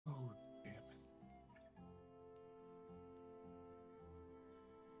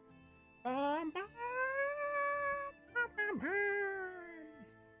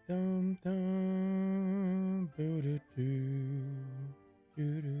dum dum, boo doo doo,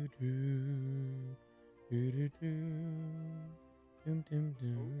 doo doo doo, doo doo doo, dum dum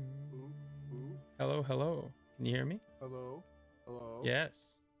dum. Ooh. Hello, hello. Can you hear me? Hello? Hello? Yes,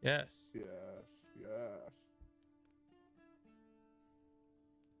 yes. Yes, yes.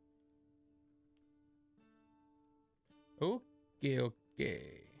 Okay, okay.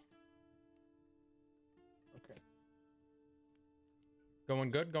 Okay.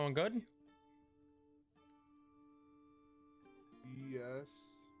 Going good, going good? Yes.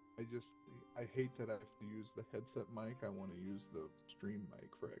 I hate that I have to use the headset mic. I want to use the stream mic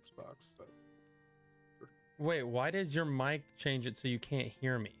for Xbox, but Wait, why does your mic change it so you can't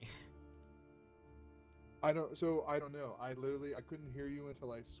hear me? I don't know. I couldn't hear you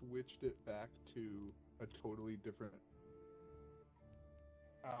until I switched it back to a totally different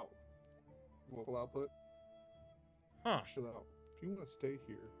vocal output. Huh. Chill out. If you want to stay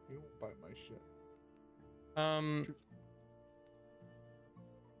here, you don't bite my shit.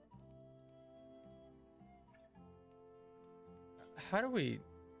 How do we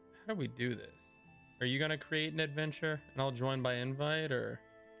do this? Are you gonna create an adventure and I'll join by invite, or?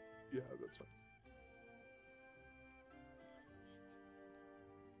 Yeah, that's fine.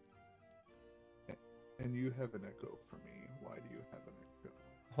 And you have an echo for me. Why do you have an echo?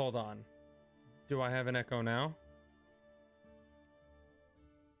 Hold on. Do I have an echo now?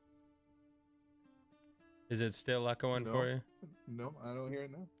 Is it still echoing for you? No, I don't hear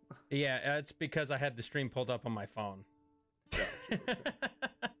it now. Yeah, it's because I had the stream pulled up on my phone. Gotcha, okay.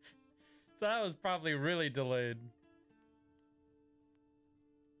 So that was probably really delayed.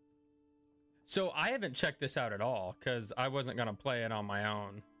 So I haven't checked this out at all because I wasn't going to play it on my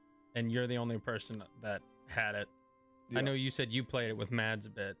own. And you're the only person that had it. Yeah. I know you said you played it with Mads a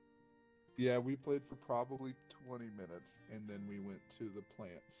bit. Yeah, we played for probably 20 minutes, and then we went to the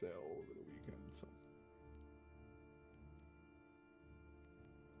plant sale over the weekend, so...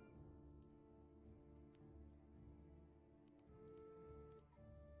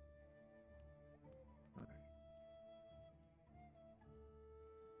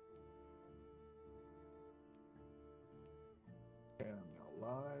 Okay, I'm now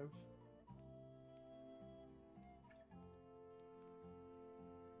live.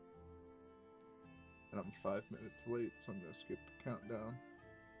 And I'm 5 minutes late, so I'm gonna skip the countdown.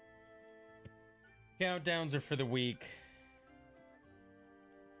 Countdowns are for the week.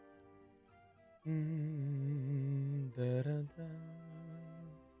 Da, da, da.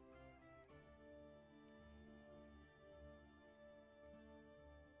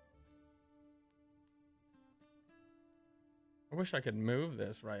 I wish I could move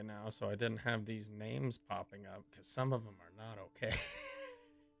this right now so I didn't have these names popping up, because some of them are not okay.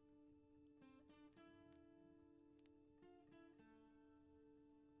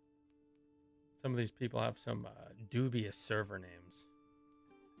 Some of these people have some dubious server names.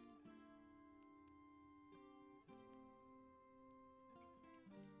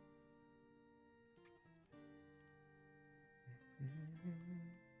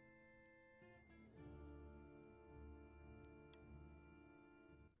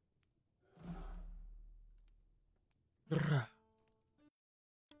 I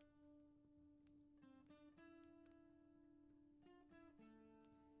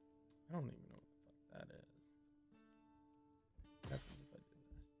don't even know what the fuck that is. What happens if I do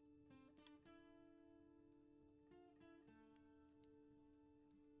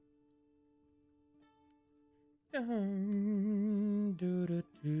this? Dum, doo, doo,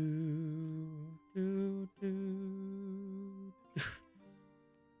 doo, doo, doo.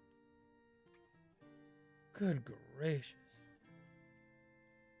 Good gracious.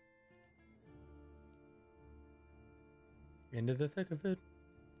 Into the thick of it.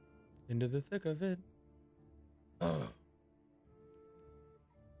 Into the thick of it. Oh.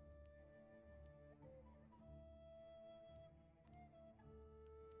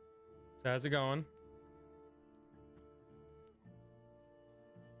 So how's it going?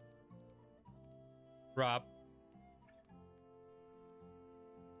 Rob.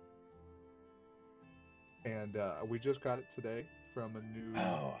 And we just got it today from a new...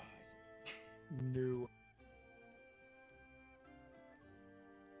 Oh. New...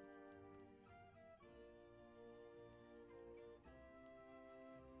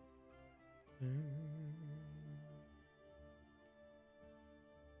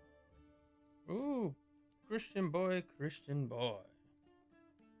 Ooh, Christian boy, Christian boy.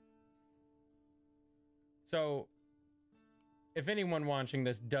 So, if anyone watching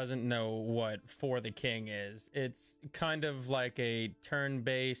this doesn't know what For the King is, it's kind of like a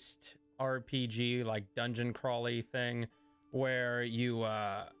turn-based RPG, like dungeon crawly thing, where you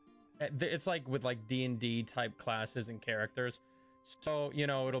It's like with like D&D type classes and characters. So, you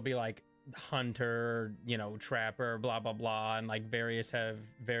know, it'll be like hunter, you know, trapper, blah blah blah, and like have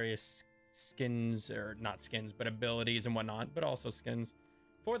various skins, or not skins, but abilities and whatnot, but also skins.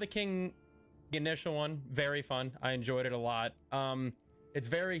 For the king, the initial one, very fun. I enjoyed it a lot. It's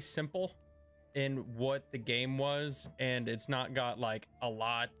very simple in what the game was, and it's not got like a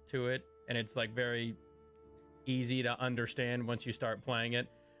lot to it, and it's like very easy to understand once you start playing it.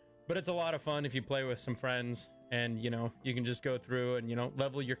 But it's a lot of fun if you play with some friends, and you know, you can just go through and, you know,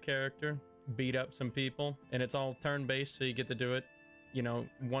 level your character, beat up some people, and it's all turn-based, so you get to do it, you know,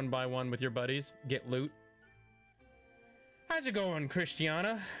 one by one with your buddies, get loot. How's it going,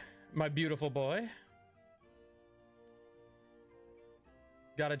 Christiana, my beautiful boy?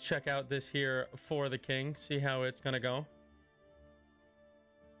 Gotta check out this here For the King, see how it's gonna go.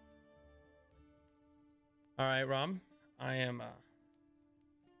 All right, Rob, I am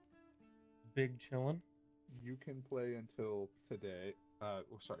big chillin'. You can play until today.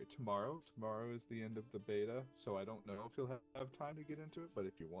 Sorry, tomorrow. Tomorrow is the end of the beta, so I don't know if you'll have time to get into it, but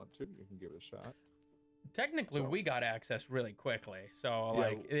if you want to, you can give it a shot. Technically, we got access really quickly, so Yeah.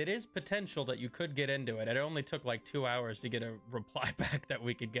 like it is potential that you could get into it. It only took like 2 hours to get a reply back that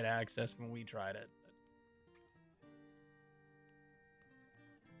we could get access when we tried it.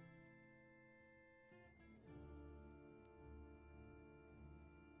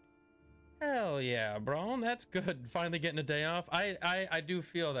 Hell yeah, bro. That's good. Finally getting a day off. I do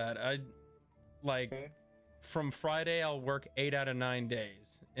feel that. I like Okay. from Friday I'll work 8 out of 9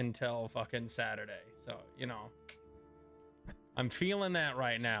 days until fucking Saturday. So, you know, I'm feeling that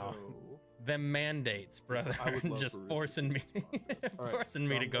right now. So, Them mandates, brother, I would love just for forcing me All right, forcing so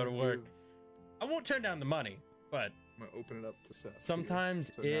me to I'm go to gonna work. I won't turn down the money, but I'm gonna open it up to Seth.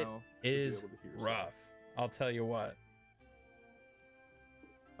 sometimes So it now you'll be is able to hear Seth. rough. I'll tell you what.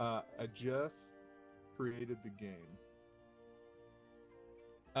 I just created the game.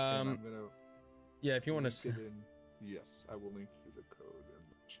 And I'm gonna Yeah, if you want link to it in. Yes, I will link you the code in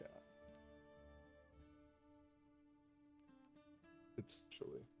the chat.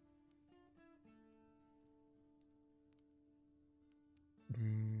 Potentially.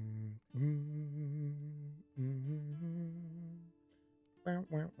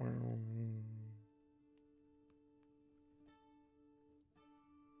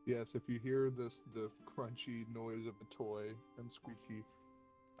 Yes, if you hear the crunchy noise of a toy and squeaky,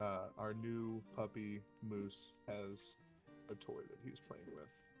 our new puppy Moose has a toy that he's playing with.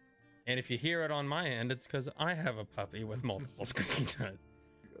 And if you hear it on my end, it's because I have a puppy with multiple squeaky toes.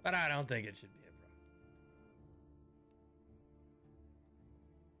 But I don't think it should be a problem.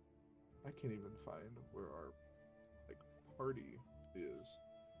 I can't even find where our party is.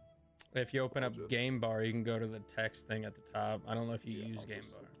 If you open I'll up just- Game Bar, you can go to the text thing at the top. I don't know if you use I'll Game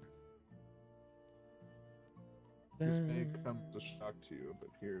just Bar. This may come as a shock to you, but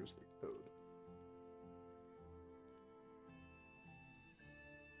here's the code.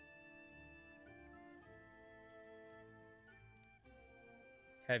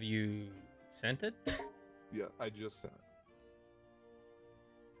 Have you sent it? Yeah, I just sent it.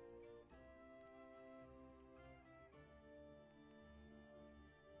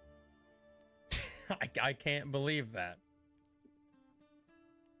 I can't believe that.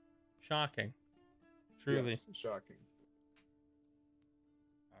 Shocking. Truly. Yes, shocking.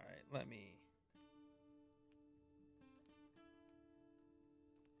 All right, let me.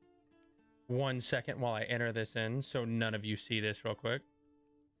 One second while I enter this in so none of you see this real quick.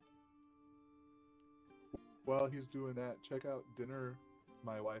 While he's doing that, check out dinner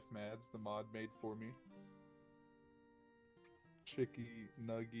my wife Mads, the mod, made for me. Chicky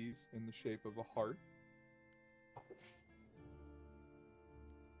nuggies in the shape of a heart.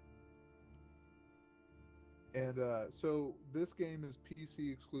 And so this game is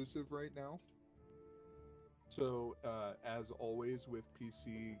PC exclusive right now. So as always with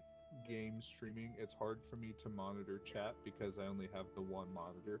PC game streaming, it's hard for me to monitor chat because I only have the one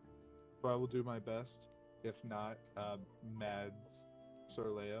monitor. But I will do my best. If not, Mads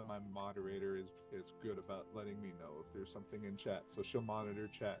Sorlea, my moderator, is good about letting me know if there's something in chat. So she'll monitor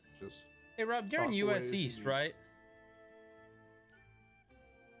chat. Just Hey Rob, you're in Talk away US if you East, need. right?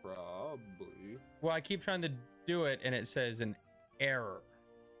 probably. Well, I keep trying to do it and it says an error.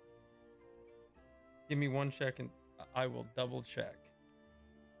 Give me 1 second. I will double check.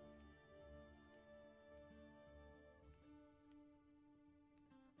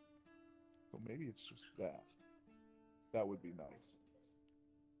 So maybe it's just that. That would be nice.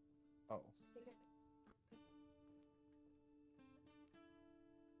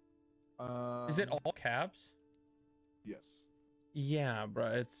 Oh. Is it all caps? Yes. Yeah, bro.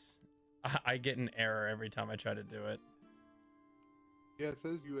 It's I get an error every time I try to do it. Yeah, it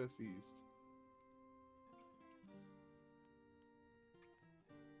says US East.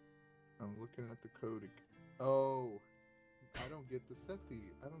 I'm looking at the code again. Oh, I don't get to set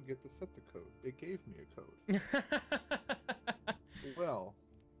the code. It gave me a code. Well,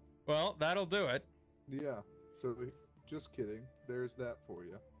 Well, that'll do it. yeah. So just kidding. There's that for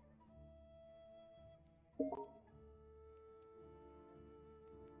you.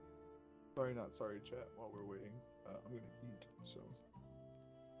 Sorry, not sorry, chat. While we're waiting, I'm gonna eat. So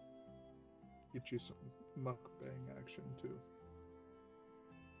get you some mukbang action too.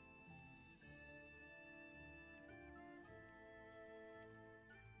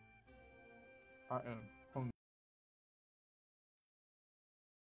 I am hungry.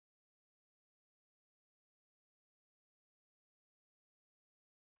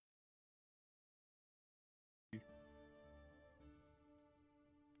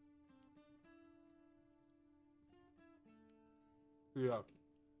 Yeah,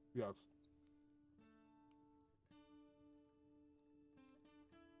 yeah.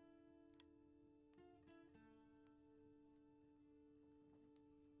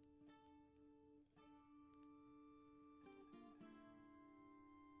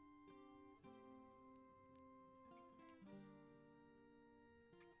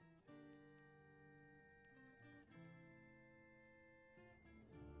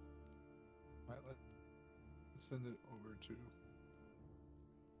 All right, let's send it over to.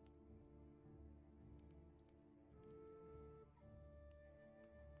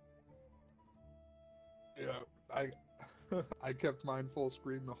 Yeah, I I kept mine full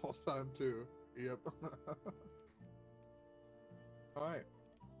screen the whole time too. Yep. All right.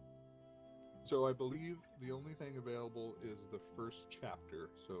 So I believe the only thing available is the first chapter.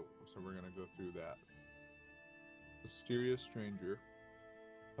 So we're gonna go through that. Mysterious stranger.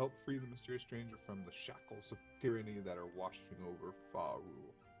 Help free the mysterious stranger from the shackles of tyranny that are washing over Faru.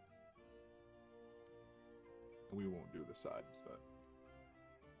 We won't do the side, but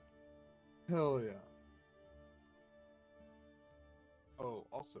hell yeah. Oh,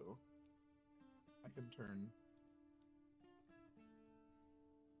 also, I can turn.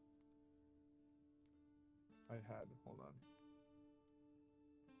 Hold on.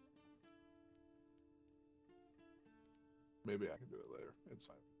 Maybe I can do it later. It's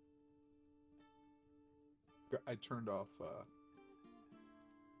fine. I turned off.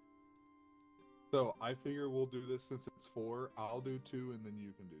 So I figure we'll do this since it's 4. I'll do 2, and then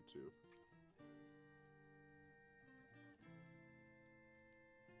you can do 2.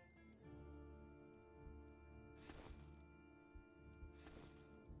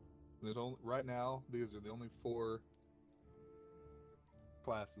 There's only right now. These are the only 4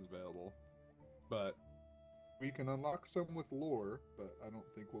 classes available, but we can unlock some with lore. But I don't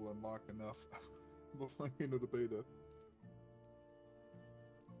think we'll unlock enough before the end of the beta.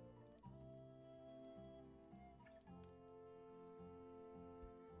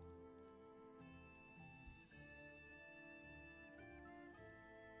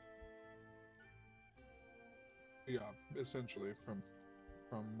 Yeah, essentially, from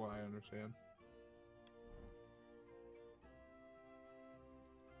what I understand.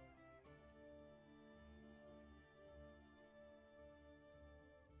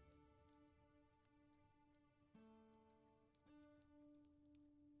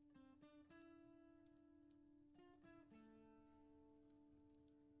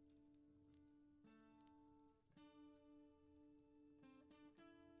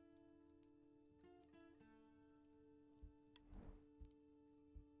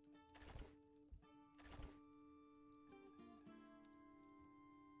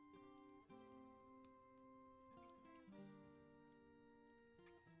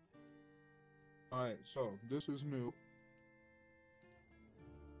 Alright, so this is new.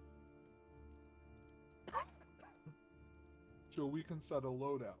 So we can set a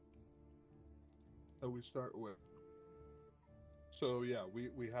loadout that we start with. So yeah,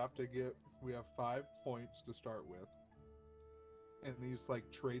 we have to get, we have 5 points to start with. And these like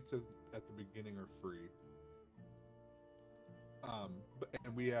traits at the beginning are free.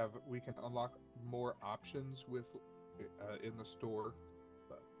 And we can unlock more options with in the store.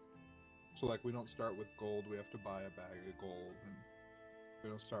 So like we don't start with gold, we have to buy a bag of gold, and we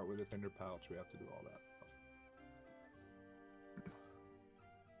don't start with a tinder pouch, we have to do all that.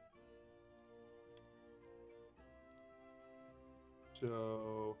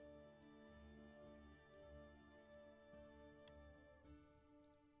 So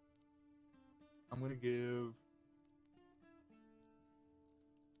I'm gonna give,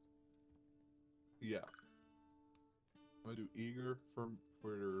 yeah, I'm gonna do eager for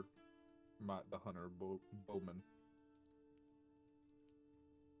the hunter bowman.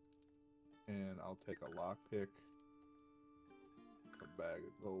 And I'll take a lockpick, a bag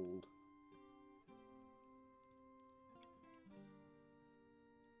of gold.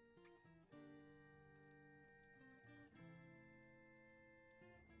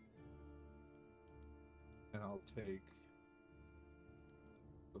 And I'll take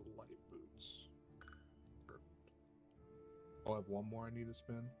the light boots. Perfect. I'll have one more I need to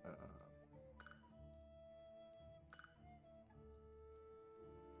spend.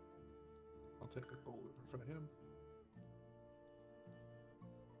 I'll take a gold for him.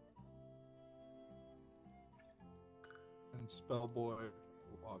 And Spellboy,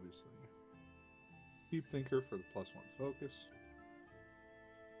 obviously. Deep Thinker for the +1 focus.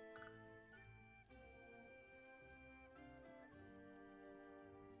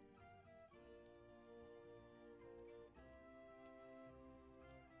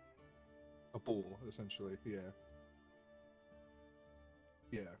 A bull, essentially, yeah.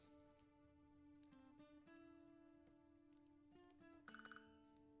 Yeah.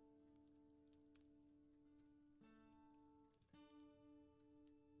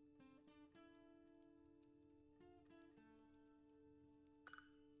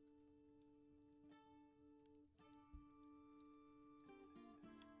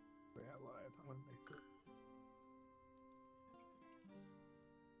 Yeah, I lied. I'm gonna make it.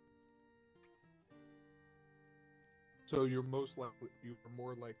 So you're more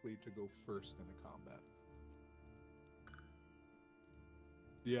likely to go first in a combat.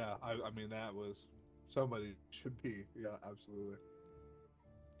 Yeah, I mean that was somebody should be. Yeah, absolutely.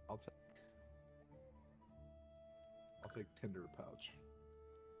 I'll take Tinder pouch.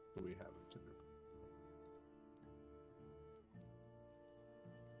 Do we have a Tinder?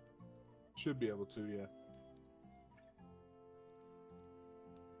 Should be able to, yeah.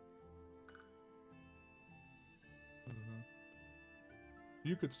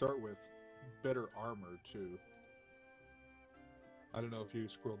 You could start with better armor too. I don't know if you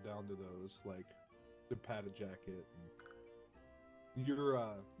scroll down to those, like the padded jacket. And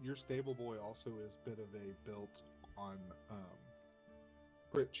your stable boy also is a bit of a built on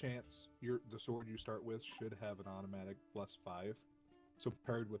crit chance. The sword you start with should have an automatic +5. So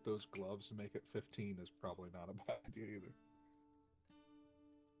paired with those gloves to make it 15 is probably not a bad idea either.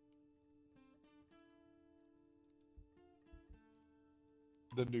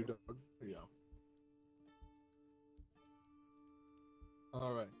 The new dog, yeah.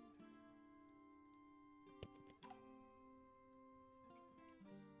 All right.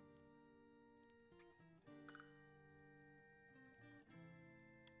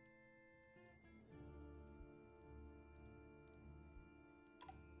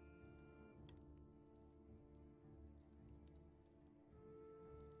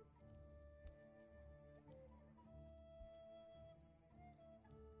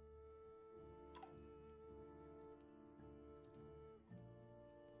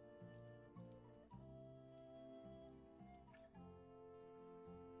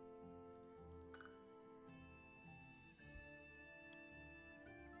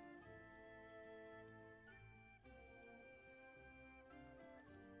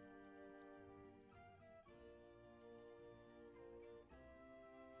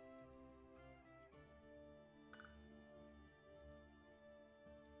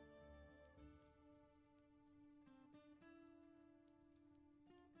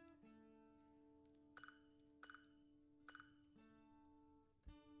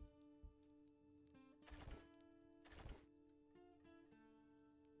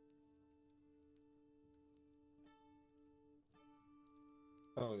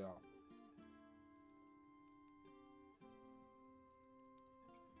 Oh yeah.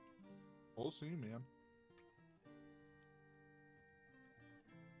 We'll see, man.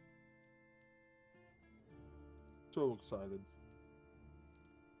 So excited.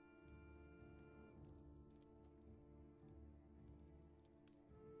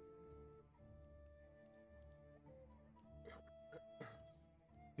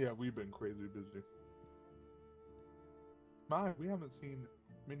 Yeah, we've been crazy busy. My, we haven't seen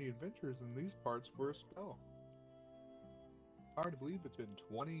many adventures in these parts for a spell. Hard to believe it's been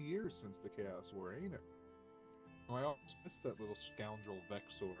 20 years since the Chaos War, ain't it? Oh, I almost missed that little scoundrel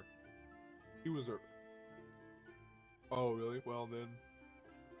Vexor. He was a... Oh, really? Well then,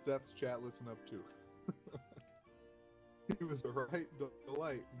 that's chat listen up to. He was a right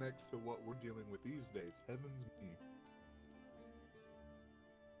delight next to what we're dealing with these days. Heavens me.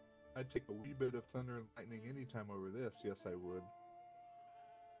 I'd take a wee bit of thunder and lightning anytime over this. Yes, I would.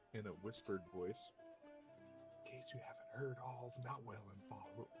 In a whispered voice. In case you haven't heard all's not well in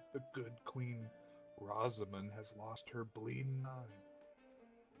fall. The good Queen Rosamond has lost her bleeding mind.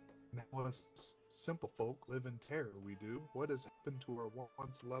 Now us simple folk live in terror, we do. What has happened to our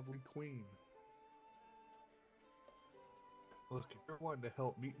once lovely queen? Look, if you're wanting to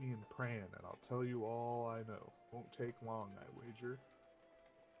help, meet me in Pran, and I'll tell you all I know. Won't take long, I wager.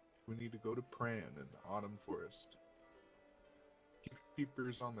 We need to go to Pran in the autumn forest.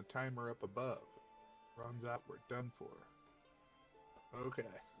 Keepers on the timer up above. Runs out, we're done for. Okay.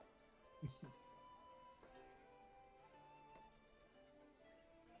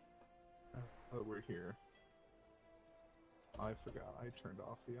 We're here. I forgot I turned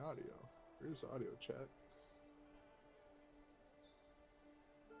off the audio. Here's audio chat.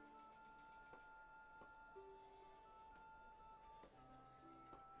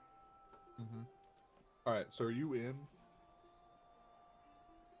 Alright, so are you in?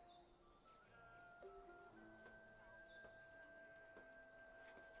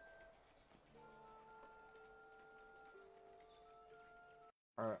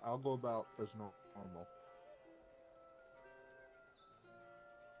 Alright, I'll go about as normal.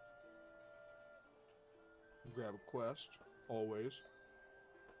 Grab a quest, always.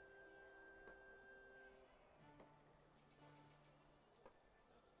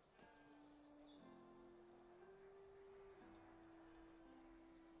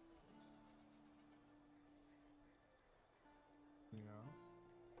 Yeah.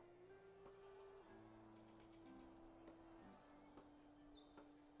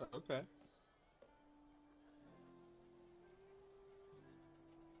 Okay.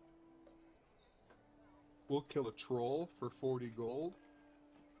 We'll kill a troll for 40 gold.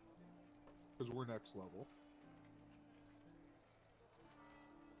 Because we're next level.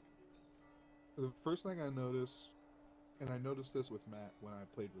 The first thing I noticed, and I noticed this with Matt when I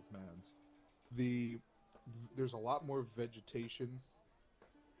played with Mads, there's a lot more vegetation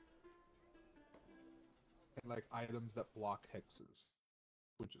and like items that block hexes,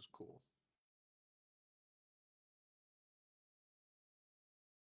 which is cool.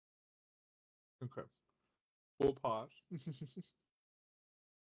 Okay. We'll pause.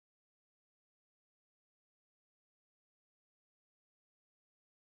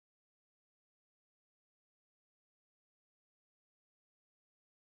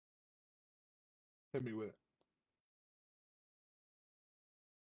 Hit me with it.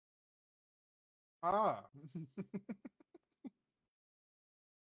 Ah.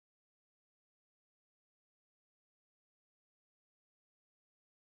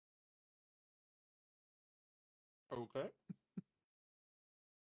 Okay.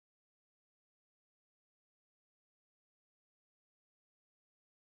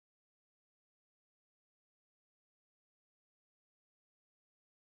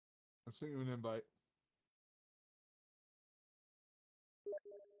 I'll send you an invite.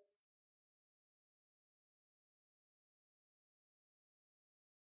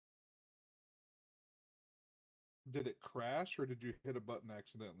 Did it crash or did you hit a button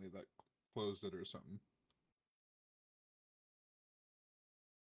accidentally that closed it or something?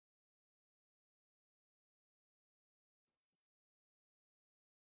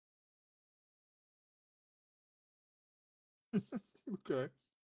 Okay.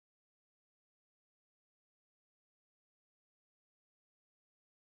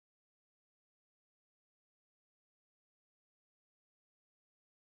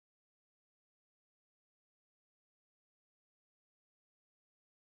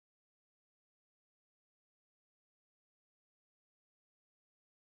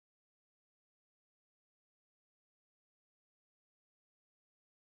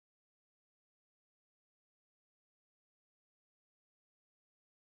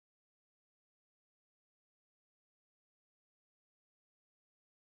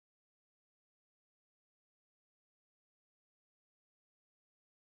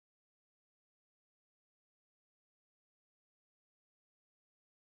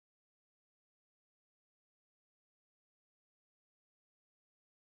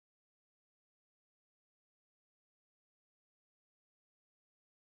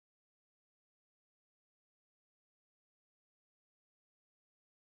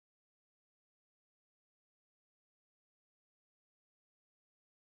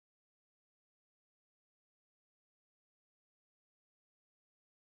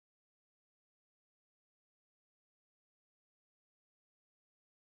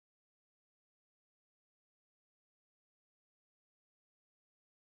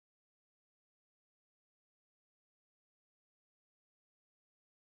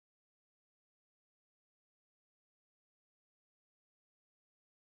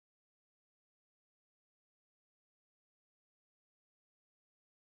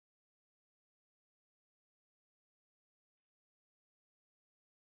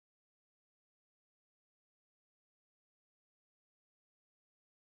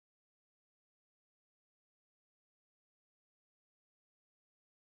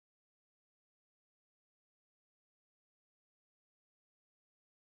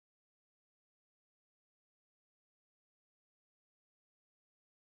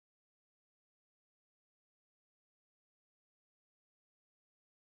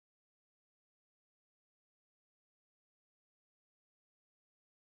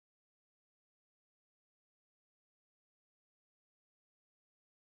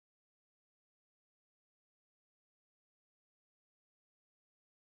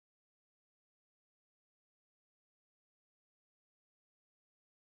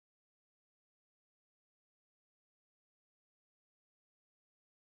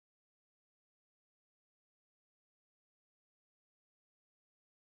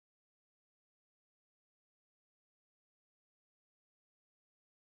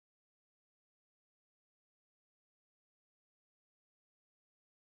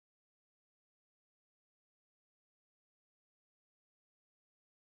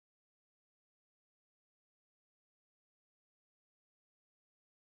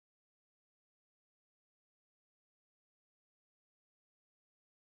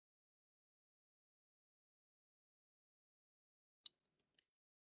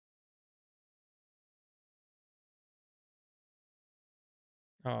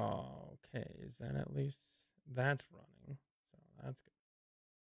 Oh, okay. Is that at least that's running? So that's good.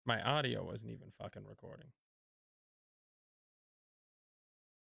 My audio wasn't even fucking recording.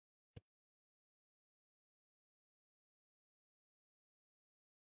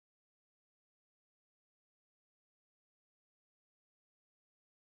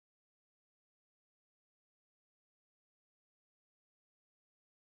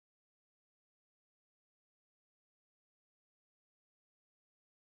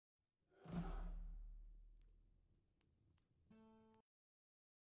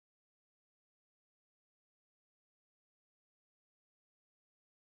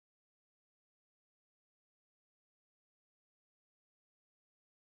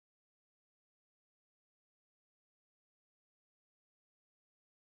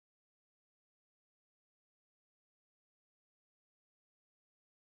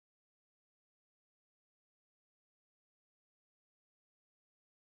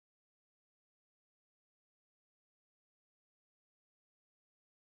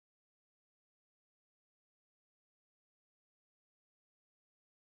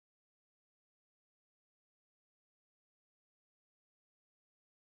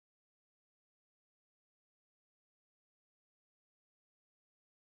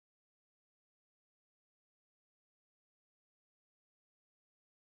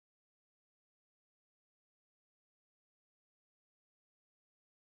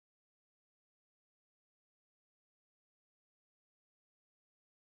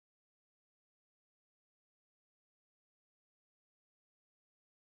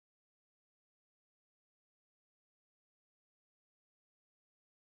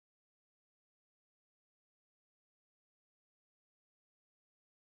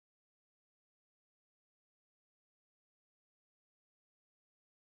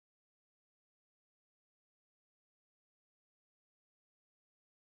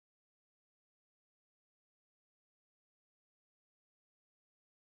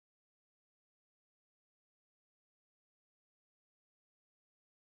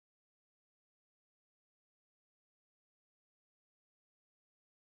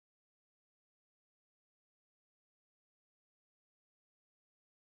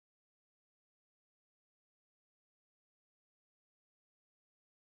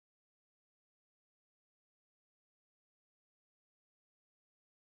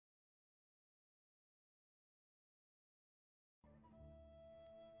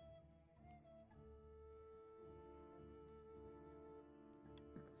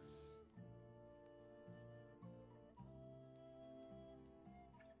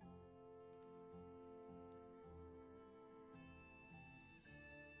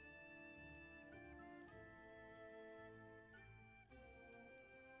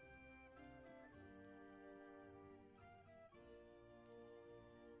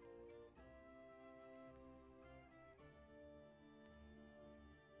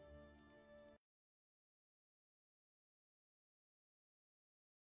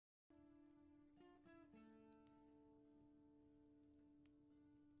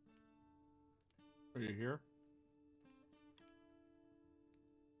 Are you here?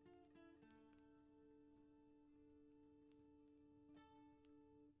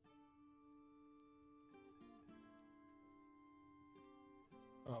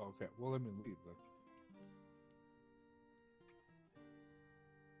 Oh, okay. Well, let me leave then.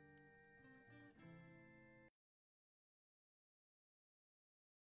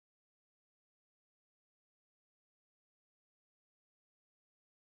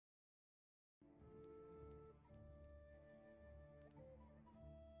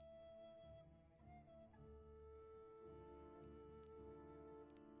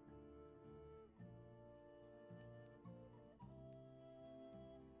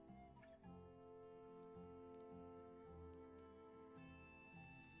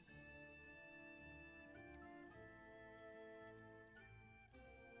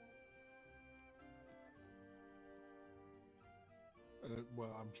 Well,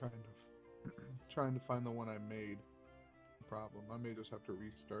 I'm trying to trying to find the one I made. Problem. I may just have to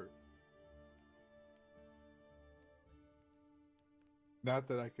restart. Not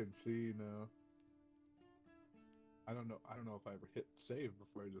that I can see. No. I don't know. I don't know if I ever hit save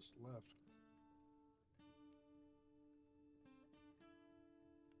before I just left.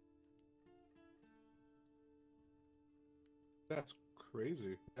 That's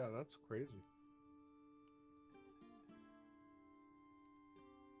crazy. Yeah, that's crazy.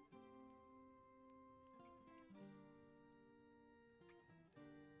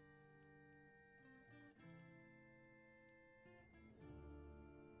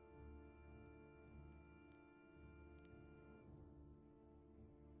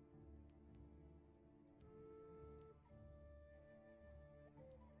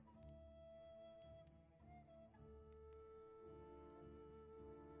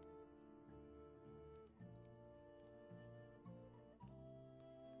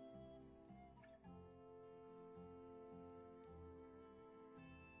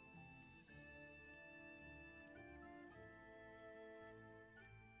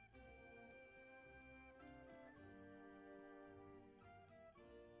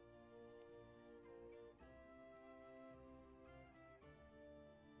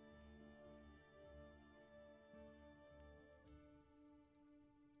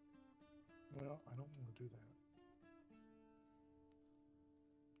 No, I don't want to do that.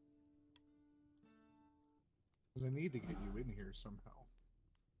 Because I need to get you in here somehow.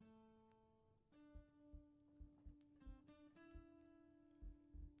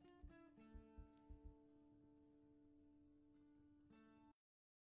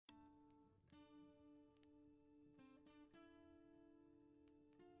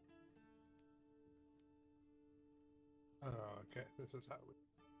 Okay, this is how we...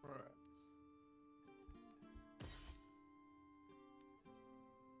 Alright.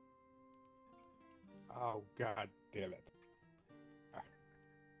 Oh, god damn it.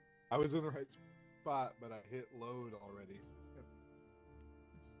 I was in the right spot, but I hit load already.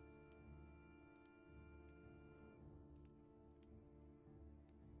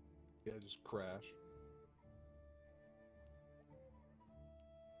 Yeah, just crash.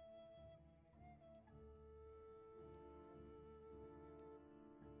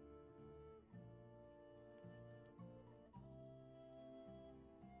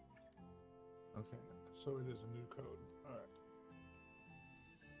 Okay, so it is a new code. Alright.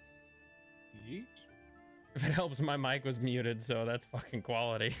 Yeet. If it helps, my mic was muted, so that's fucking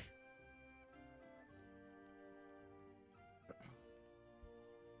quality.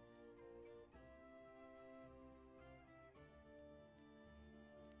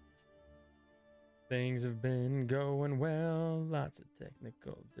 Things have been going well, lots of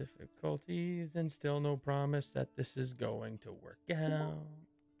technical difficulties, and still no promise that this is going to work out.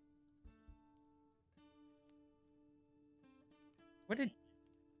 What did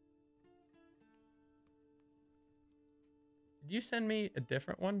you send me a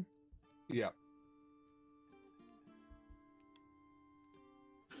different one? Yeah.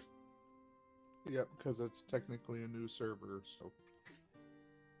 Yep, because it's technically a new server, so...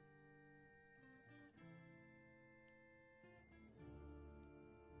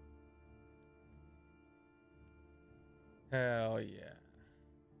 Hell yeah.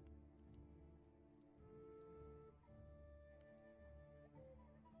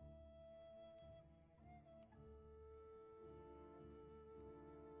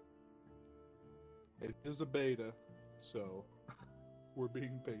 It is a beta, so we're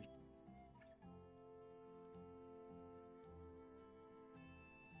being patient.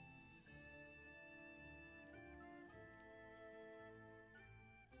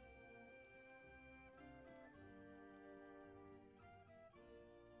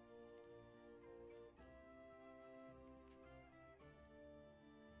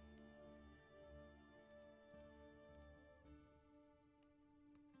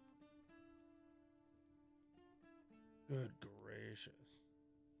 Good gracious.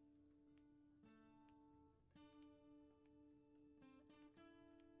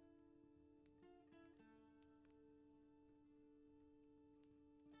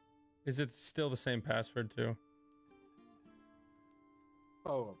 Is it still the same password too?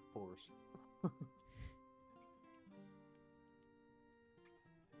 Oh, of course.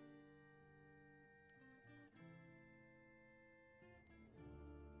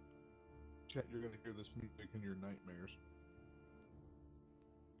 Chat, you're gonna hear this music in your nightmares.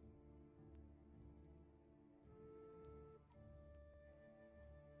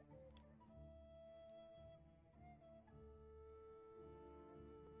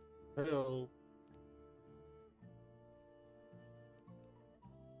 Hello.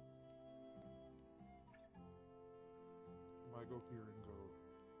 I go here and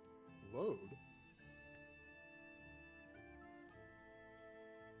go load.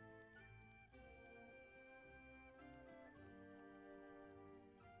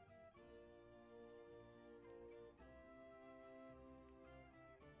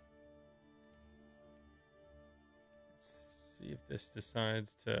 Let's see if this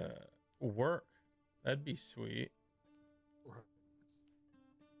decides to work. That'd be sweet. Right.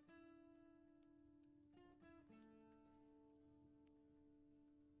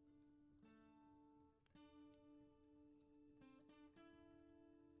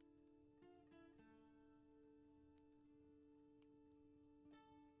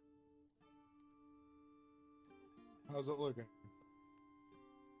 How's it looking?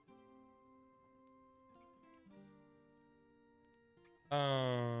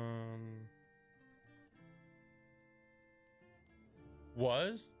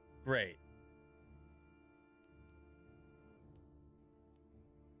 Was great.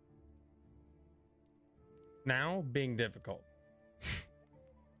 Now being difficult.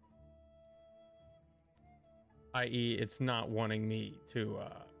 i.e., it's not wanting me to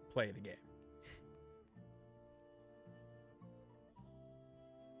play the game.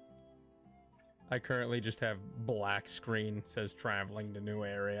 I currently just have black screen, says traveling to new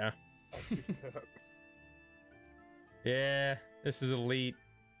area. I'll see that. Yeah, this is elite.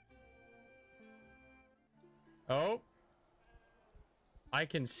 Oh. I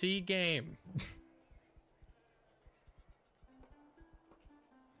can see game.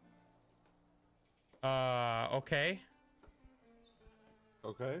 Okay.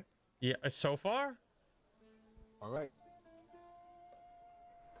 Okay. Yeah, so far? All right.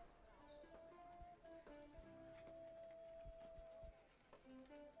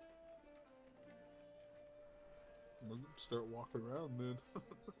 We'll start walking around then.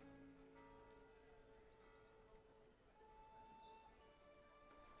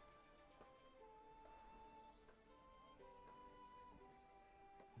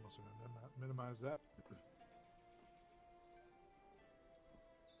 Must have minimize that.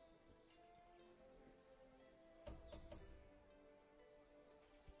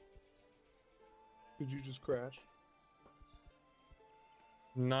 Did you just crash?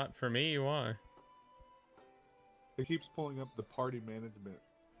 Not for me, why? It keeps pulling up the party management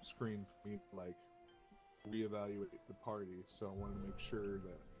screen for me to like reevaluate the party, so I want to make sure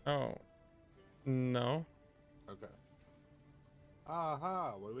that. Oh. No. Okay.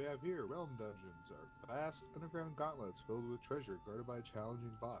 Aha! What do we have here? Realm dungeons are vast underground gauntlets filled with treasure guarded by a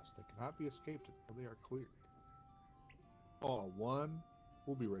challenging boss that cannot be escaped until they are cleared. Oh, one.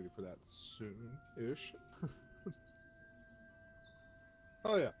 We'll be ready for that soon-ish.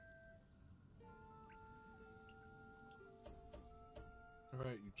 Oh yeah.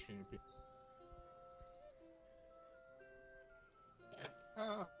 Alright, you champion.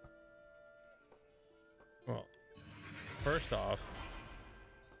 Ah. Well, first off,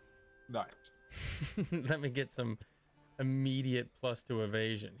 Nice. let me get some immediate plus to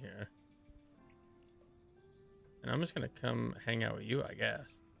evasion here. And I'm just gonna come hang out with you, I guess.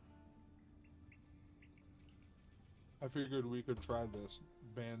 I figured we could try this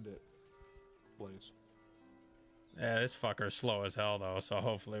bandit place. Yeah, this fucker's slow as hell though, so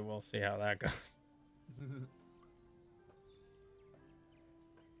hopefully we'll see how that goes.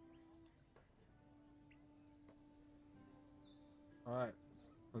 Alright,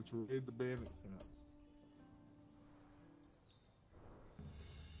 let's raid the bandit camp.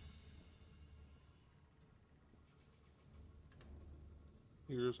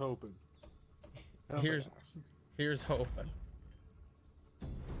 Here's hoping. Here's hoping.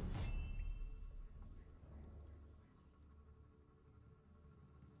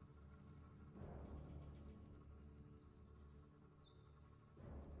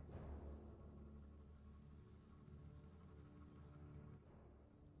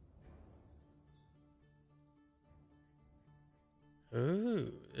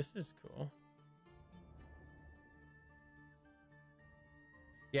 Ooh, this is cool.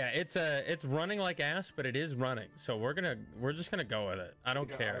 Yeah, it's running like ass, but it is running. So we're just gonna go with it. I don't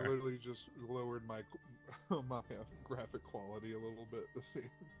care. I literally just lowered my my graphic quality a little bit to see.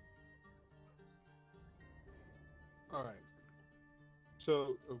 All right.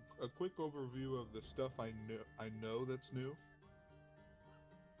 So a quick overview of the stuff I know that's new.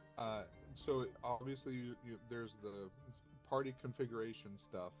 So obviously there's the party configuration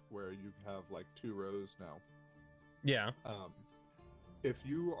stuff where you have like 2 rows now. Yeah. If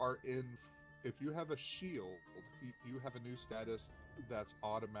you have a shield, you have a new status that's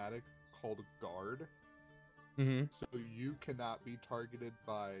automatic called guard. Mm-hmm. So you cannot be targeted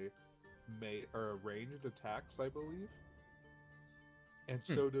by ranged attacks, I believe. And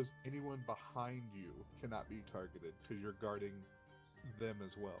so does anyone behind you cannot be targeted because you're guarding them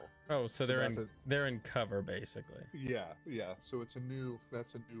as well. Oh, so they're in cover basically. Yeah. So that's a new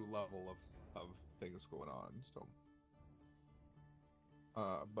level of things going on. So,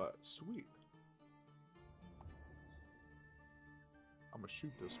 but sweet. I'm gonna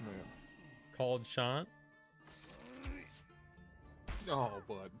shoot this man. Called shot. Oh,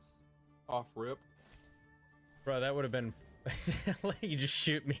 bud. Off rip. Bro, that would have been. You just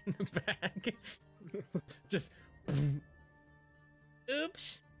shoot me in the back. Just.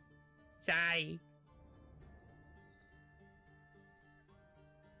 Oops. Sorry.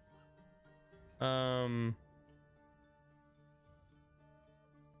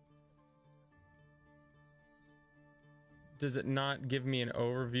 Does it not give me an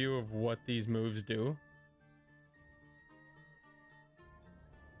overview of what these moves do?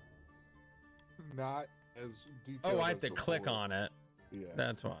 Not as detailed. Oh, I have as to the click bullet. on it. Yeah.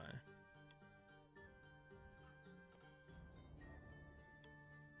 That's why.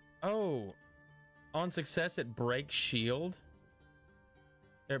 Oh, on success it breaks shield.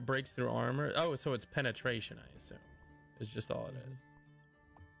 It breaks through armor. Oh, so it's penetration, I assume. It's just all it is.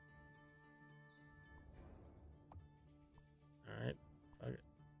 All right. Okay.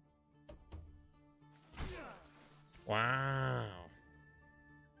 Wow.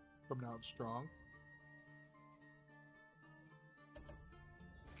 Coming out strong.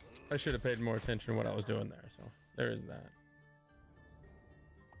 I should have paid more attention to what I was doing there, so there is that.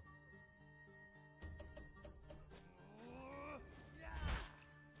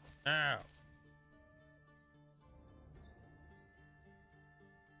 Ow.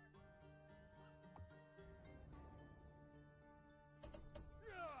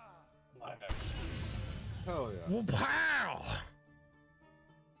 Hell yeah. Wow.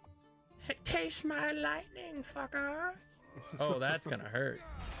 Taste my lightning, fucker. Oh, that's gonna hurt.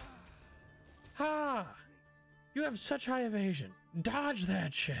 Ha! You have such high evasion. Dodge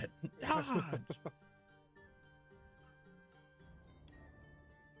that shit. Dodge.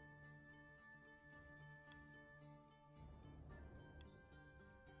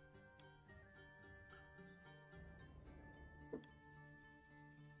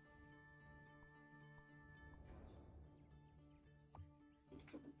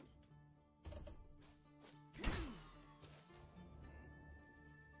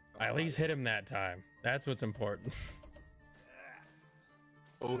 I at least hit him that time. That's what's important.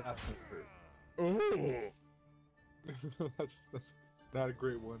 Oh, that's not hurt. Ooh. that's not a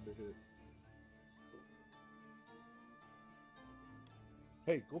great one to hit.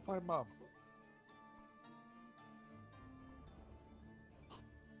 Hey, go find mom.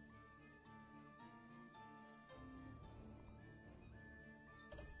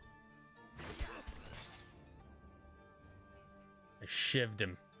 I shivved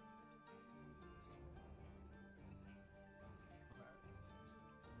him.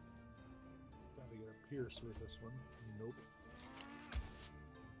 Gotta get a pierce with this one. Nope.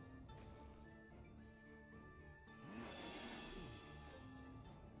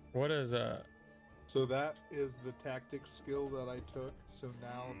 What is So that is the tactics skill that I took. So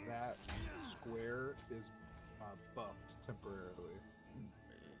now that square is buffed temporarily.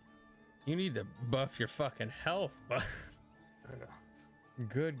 You need to buff your fucking health, but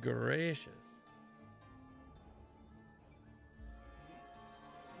good gracious.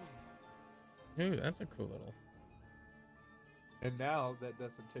 Ooh, that's a cool little. And now that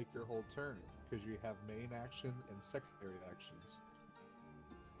doesn't take your whole turn because you have main action and secondary actions,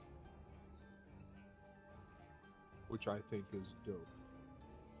 which I think is dope.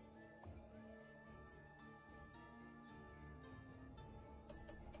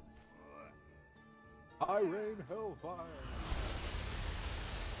 I rain hellfire.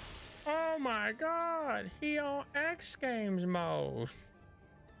 Oh my god, he on X Games mode.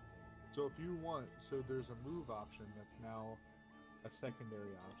 So if you want, so there's a move option that's now a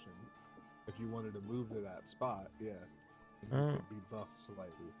secondary option. If you wanted to move to that spot, yeah, and you could be buffed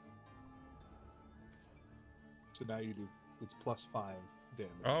slightly. So now you do, it's +5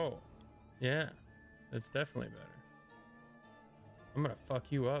 damage. Oh, yeah, that's definitely better. I'm gonna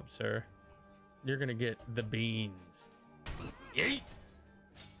fuck you up, sir. You're gonna get the beans. Yeet!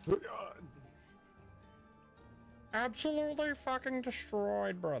 Absolutely fucking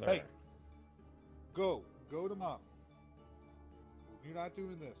destroyed, brother. Hey, go to mom. You're not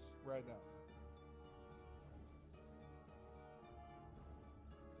doing this right now.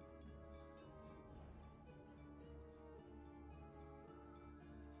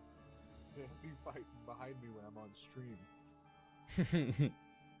 They'll be fighting behind me when I'm on stream.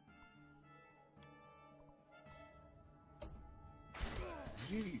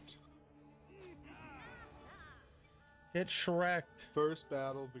 Yeet. Get Shrek'd. First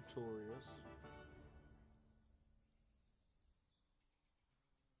battle victorious.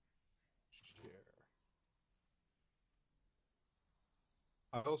 Share.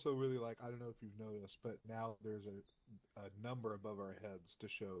 I also really like, I don't know if you've noticed, but now there's a number above our heads to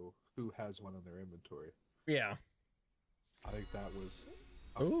show who has one in their inventory. Yeah. I think that was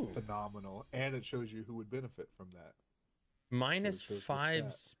Ooh. phenomenal. And it shows you who would benefit from that.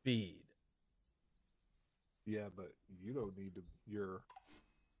 -5 speed. Yeah, but you don't need to. You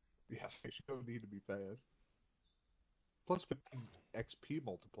don't need to be fast. Plus 15 XP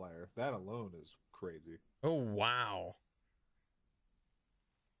multiplier. That alone is crazy. Oh wow.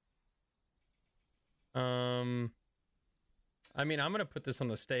 I mean, I'm gonna put this on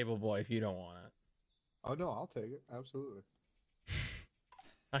the stable boy if you don't want it. Oh no, I'll take it. Absolutely.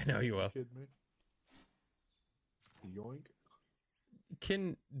 I know you will. Kidding me? Yoink.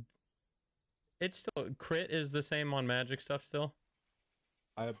 Can it's still crit is the same on magic stuff still?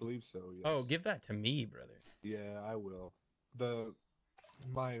 I believe so. Yes. Oh, give that to me, brother. Yeah, I will.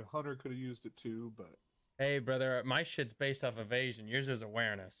 My hunter could have used it too, but Hey, brother, my shit's based off evasion. Yours is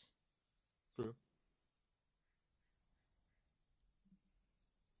awareness. true.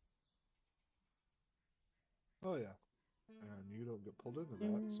 Oh yeah. And you don't get pulled into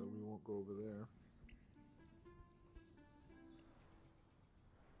that, so we won't go over there.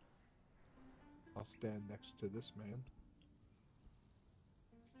 I'll stand next to this man.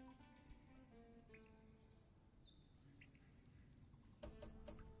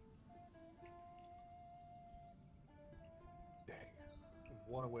 Dang.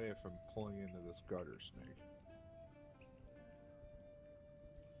 One away from pulling into this garter snake.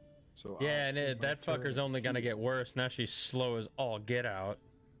 So Yeah, and that fucker's only gonna get worse. Now she's slow as all get out.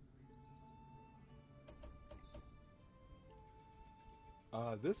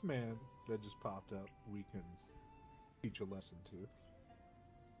 This man that just popped up, we can teach a lesson to.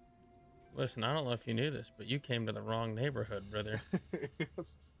 Listen, I don't know if you knew this, but you came to the wrong neighborhood, brother. I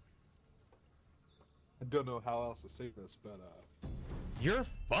don't know how else to say this, but You're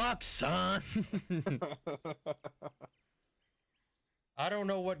fucked, son. I don't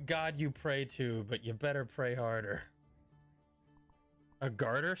know what god you pray to, but you better pray harder. A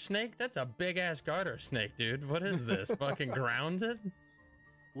garter snake? That's a big ass garter snake, dude. What is this? Fucking grounded?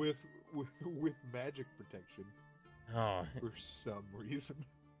 with magic protection Oh, for some reason.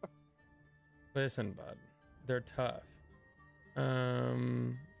 listen, bud. They're tough.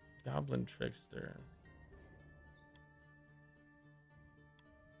 Goblin trickster.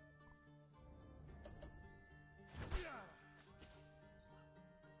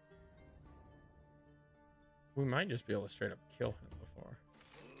 We might just be able to straight up kill him before.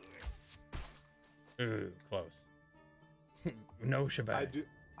 Ooh, close. No shebang.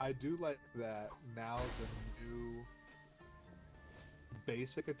 I do like that now the new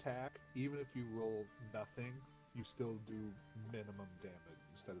basic attack, even if you roll nothing, you still do minimum damage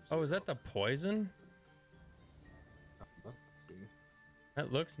instead of 0. Oh, is that the poison? Must be.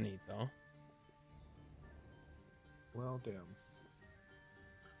 That looks neat, though. Well, damn.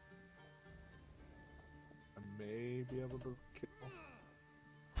 I may be able to kill.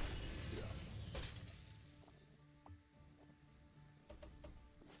 Yeah.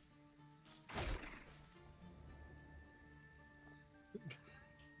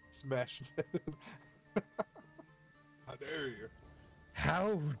 Smash it. How dare you?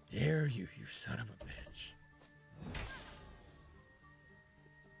 How dare you, you son of a bitch.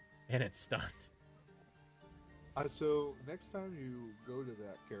 And it's stunned. So next time you go to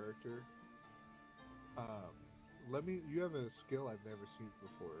that character, you have a skill I've never seen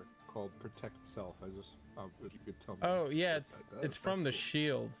before called Protect Self. If you could tell me. Oh, yeah, what that does, it's from the that's cool.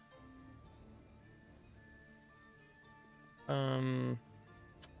 shield.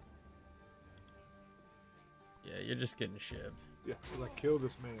 Yeah, you're just getting shivved. Yeah, like kill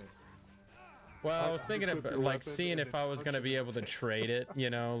this man. Well, I was thinking Flip of your like weapon seeing and if then I was punch gonna him be in able the to face. trade it, you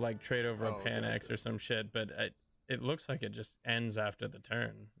know, like trade over a Oh, Panax gotcha. or some shit. But it looks like it just ends after the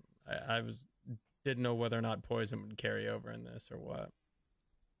turn. I didn't know whether or not poison would carry over in this or what.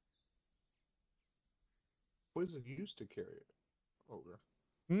 Poison used to carry it over.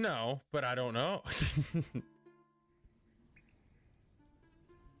 No, but I don't know.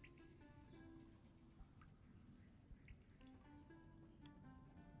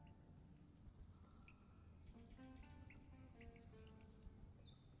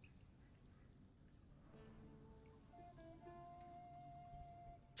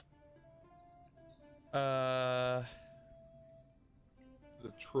 The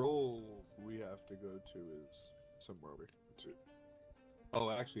troll we have to go to is somewhere over here too. Oh,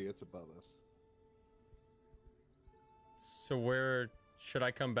 actually, it's above us. So where should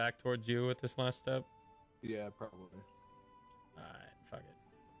I come back towards you with this last step? Yeah, probably. All right, fuck it.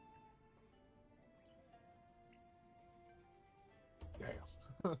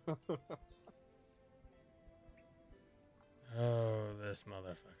 Damn. Oh, this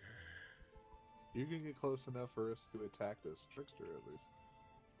motherfucker. You can get close enough for us to attack this trickster at least.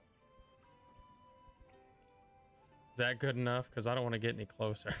 Is that good enough? Because I don't want to get any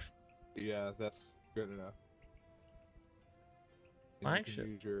closer. Yeah, that's good enough. And I you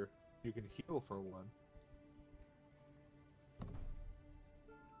actually- can you can heal for one.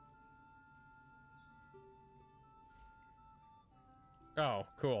 Oh,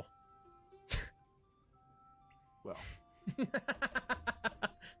 cool. Well,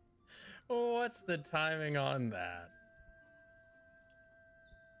 What's the timing on that?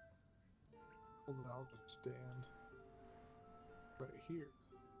 hold on, I'll just stand right here.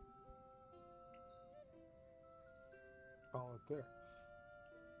 Call it there.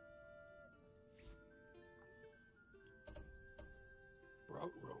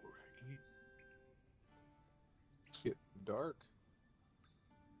 It's getting dark.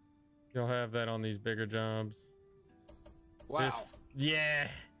 You'll have that on these bigger jobs. Wow. Yeah.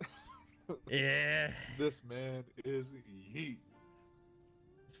 Yeah. This man is yeet.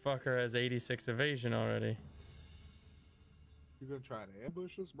 This fucker has 86 evasion already. You gonna try to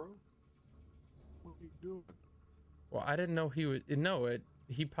ambush us, bro? What are you doing? Well, I didn't know he would. No,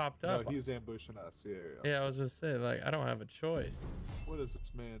 he popped No, up. he's ambushing us. Yeah, yeah. Yeah, I was just saying, like, I don't have a choice. What is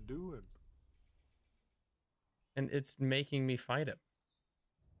this man doing? And it's making me fight him.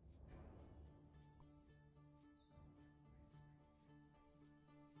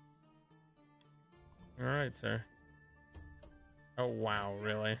 All right, sir. Oh, wow,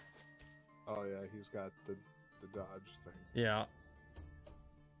 really? Oh yeah, he's got the dodge thing. Yeah.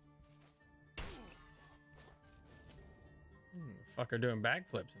 Fucker doing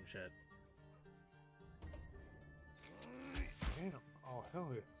backflips and shit. Damn. Oh hell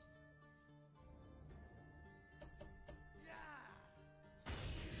yeah.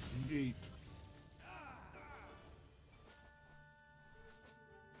 Yeet.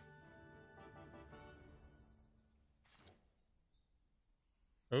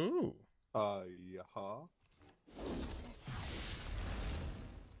 Ooh. Yeah.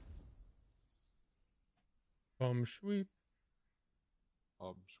 Sweep.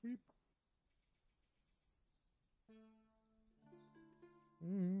 Sweep.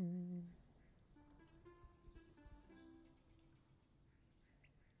 Mm.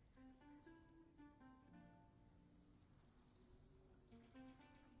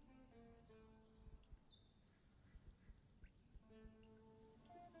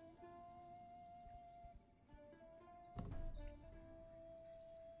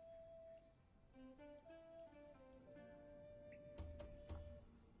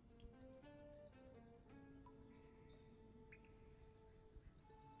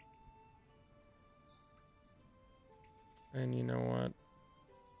 And you know what?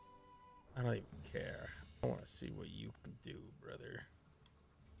 I don't even care. I want to see what you can do, brother.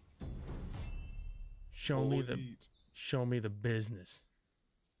 Show me the business.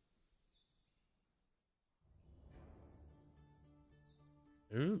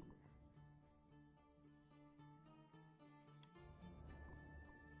 Ooh.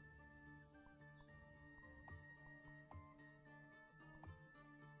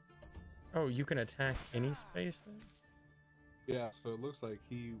 Oh, you can attack any space then? Yeah, so it looks like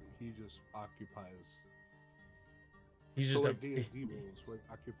he just occupies. He's So just like D&D rules, where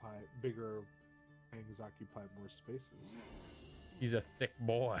bigger things occupy more spaces. he's a thick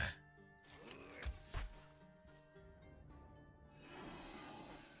boy.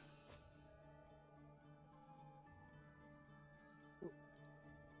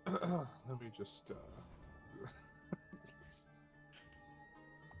 Let me just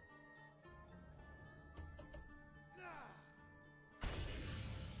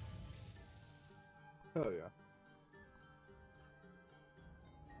Hell yeah.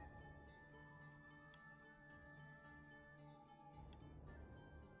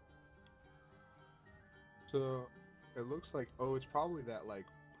 So it looks like, oh, it's probably that like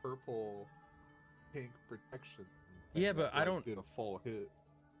purple pink protection thing Yeah, but that, I like, don't. did a full hit.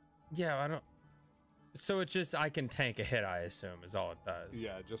 Yeah, I don't. So it's just I can tank a hit, I assume, is all it does.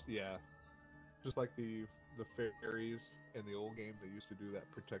 Yeah, just like the fairies in the old game, they used to do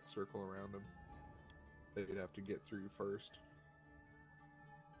that protect circle around them. They'd have to get through first.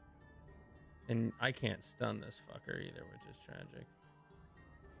 And I can't stun this fucker either, which is tragic.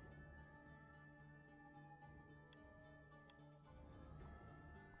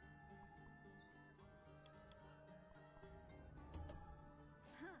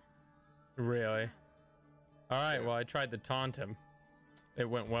 Really? All right, well, I tried to taunt him. It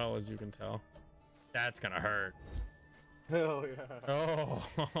went well, as you can tell. That's gonna hurt. Hell yeah.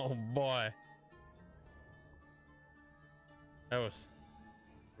 Oh boy. That was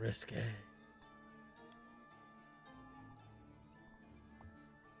risque.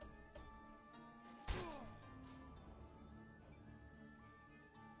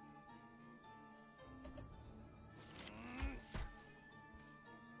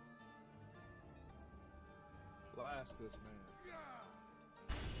 Blast this man.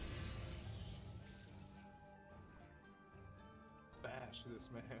 Bash this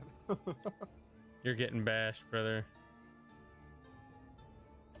man. You're getting bashed, brother.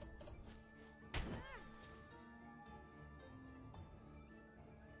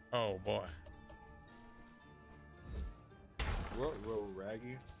 Oh boy. Whoa,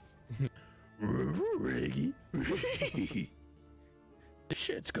 Raggy. Raggy. This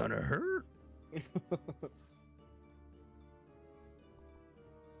shit's gonna hurt.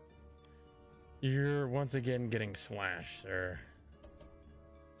 You're once again getting slashed, sir.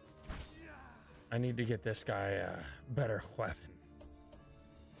 I need to get this guy a better weapon.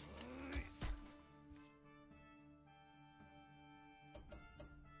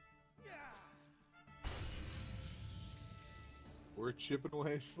 We're chipping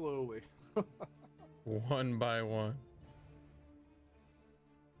away slowly. One by one.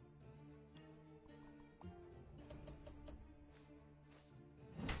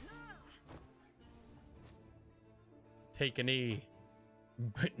 Take a knee.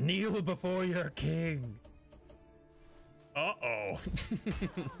 But kneel before your king. Uh-oh.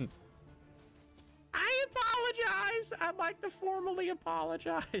 I apologize. I'd like to formally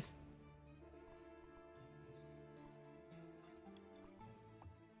apologize.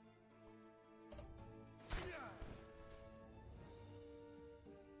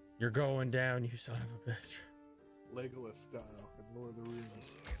 You're going down, you son of a bitch. Legolas style in Lord of the Rings.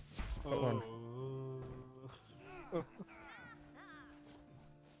 What one?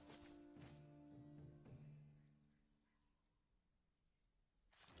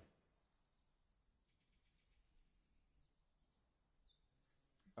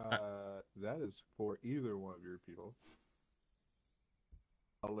 That is for either one of your people.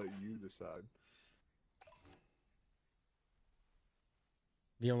 I'll let you decide.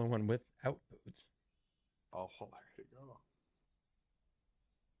 The only one without boots. Oh, there you go.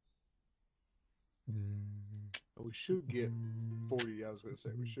 We should get 40, I was going to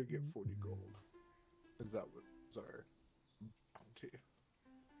say, we should get 40 gold. Because that was our bounty.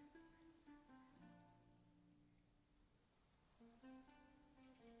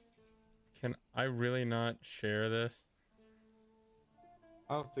 Can I really not share this?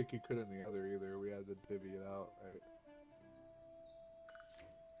 I don't think you could in the other either. We had to divvy it out, right?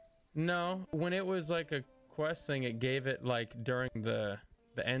 No, when it was like a quest thing, it gave it like during the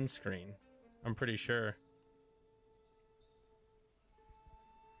end screen. I'm pretty sure.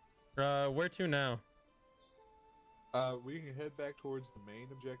 Where to now? We can head back towards the main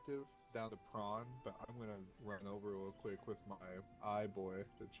objective, down to Prawn, but I'm gonna run over real quick with my eye boy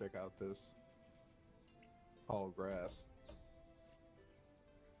to check out this tall grass.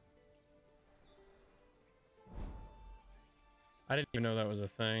 I didn't even know that was a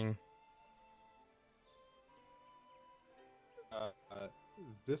thing.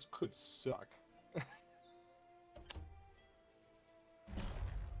 This could suck.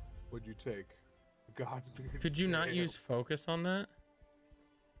 What'd you take? Godspeed. Could you not Damn. use focus on that?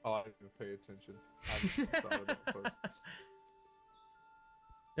 Oh, I didn't pay attention. I just thought about focus.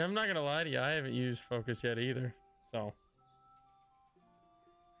 Yeah, I'm not gonna lie to you. I haven't used focus yet either. So.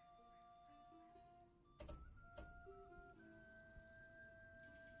 I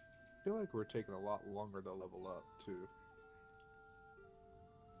feel like we're taking a lot longer to level up, too.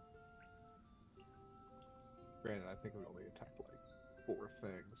 Granted, I think we only attacked like 4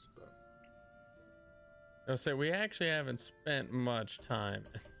 things, but... I'll say we actually haven't spent much time.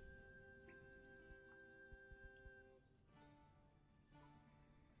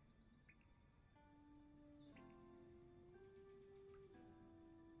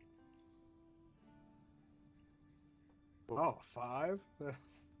 Wow, 5?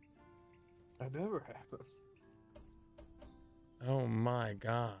 That never happened. Oh my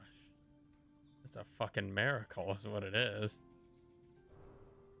gosh. That's a fucking miracle is what it is.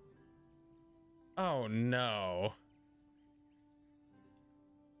 Oh no.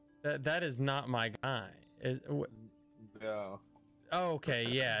 That is not my guy. Yeah. Okay,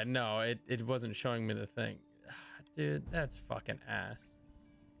 yeah, no, it wasn't showing me the thing. Dude, that's fucking ass.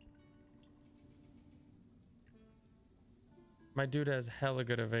 My dude has hella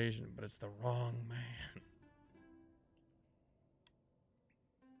good evasion, but it's the wrong man.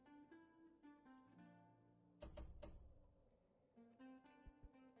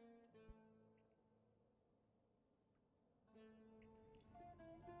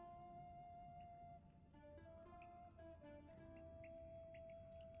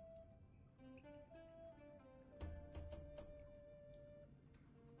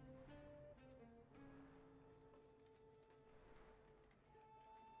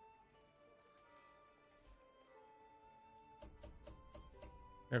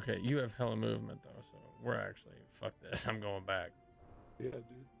 Okay, you have hella movement though, so we're actually fuck this. I'm going back. Yeah, dude.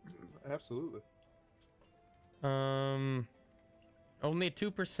 Absolutely. Only a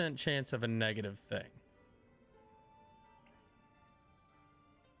 2% chance of a negative thing.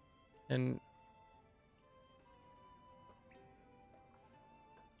 And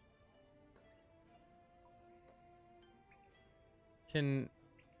can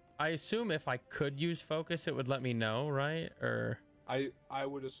I assume if I could use focus, it would let me know, right? Or I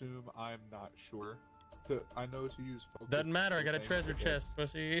would assume, I'm not sure. I know to use focus. doesn't matter. I got a things, treasure but chest,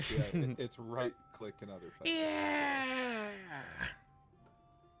 pussy. Yeah, it's right click and other things. Yeah.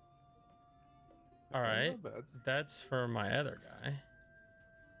 All right, Not bad. that's for my other guy.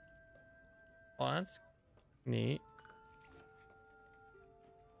 Well, that's neat.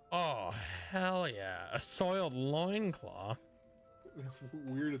 Oh, hell yeah. A soiled loincloth.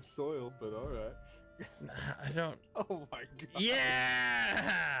 Weird it's soiled, but all right. I don't. Oh my god.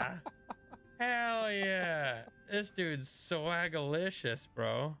 Yeah! Hell yeah. This dude's swagalicious,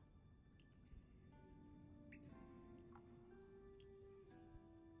 bro.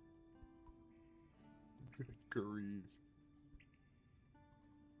 Good grief.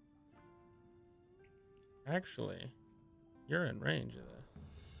 Actually, you're in range of this.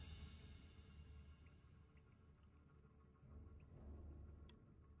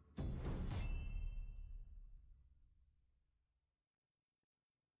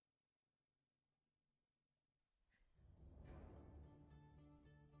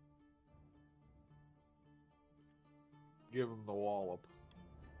 Give him the wallop.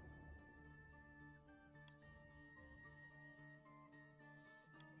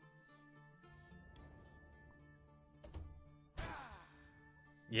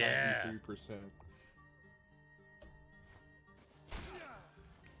 Yeah. 93%.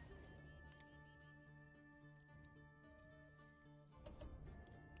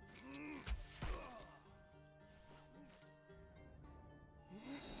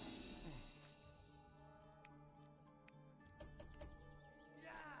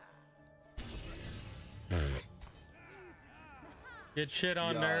 Get shit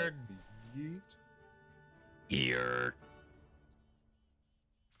on, Yeah, nerd. Yeet. Ear.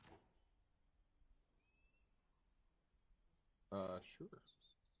 Sure.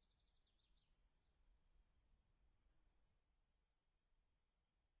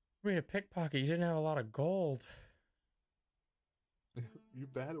 I mean, a pickpocket. You didn't have a lot of gold. You're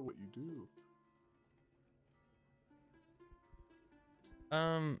bad at what you do.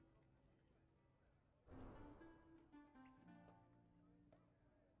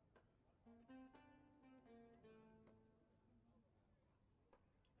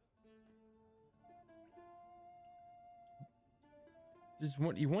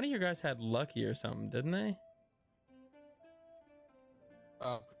 One of you guys had lucky or something, didn't they?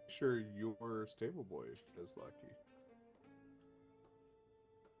 Pretty sure your stable boy is lucky.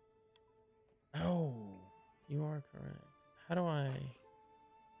 Oh, you are correct. How do I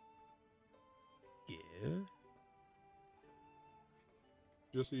give?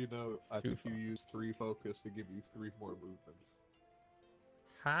 Just so you know, I Too think you use 3 focus to give you 3 more movements.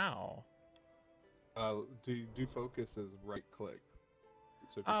 How? Do focus as right click.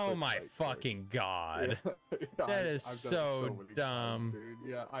 So if you Oh click my right fucking god. click- That is I've done it so many dumb. times, dude.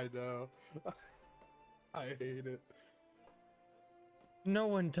 Yeah, I know. I hate it. No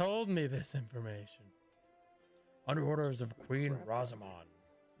one told me this information. Under orders of Queen Rosamond,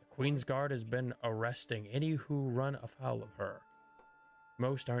 the Queen's Guard has been arresting any who run afoul of her.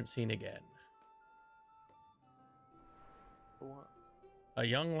 Most aren't seen again. What? A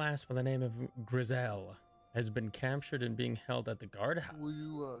young lass by the name of Griselle has been captured and being held at the guardhouse. Will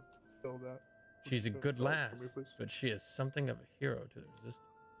you tell that? She's a good lass, for me, please? but she is something of a hero to the resistance.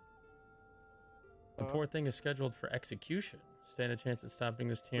 The poor thing is scheduled for execution. Stand a chance at stopping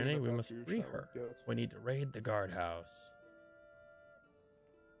this tyranny, we must free her. Yeah, that's We need to raid the guardhouse.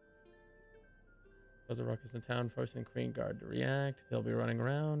 Cause a ruckus in town, forcing the Queen Guard to react. They'll be running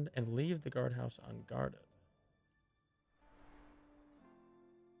around and leave the guardhouse unguarded.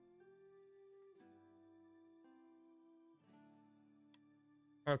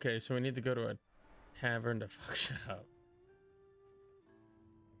 Okay, so we need to go to a tavern to fuck shit up.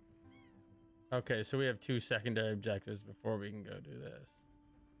 Okay, so we have 2 secondary objectives before we can go do this.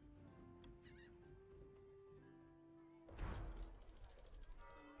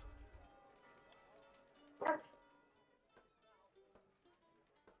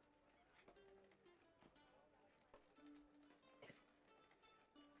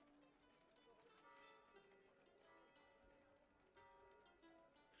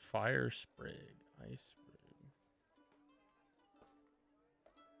 Fire sprig, ice sprig.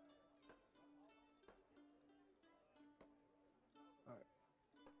 Alright.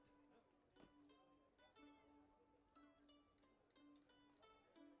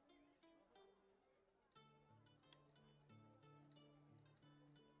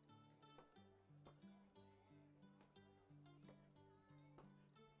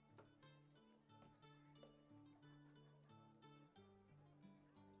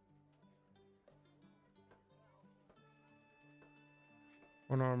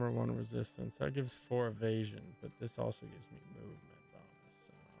 One armor, 1 resistance. That gives 4 evasion, but this also gives me movement bonus.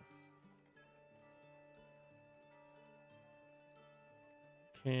 So.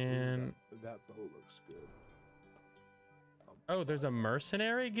 Can... That bow looks good. Oh, there's a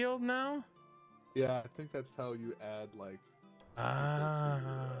mercenary guild now? Yeah, I think that's how you add like Ah.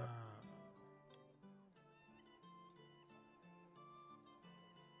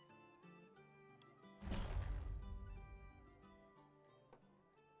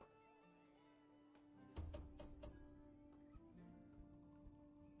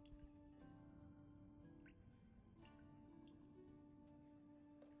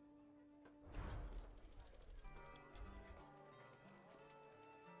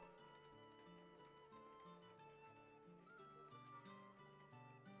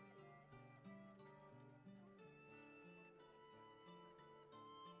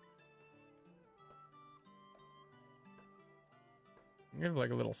 We have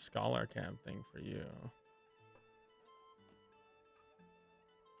like a little scholar camp thing for you.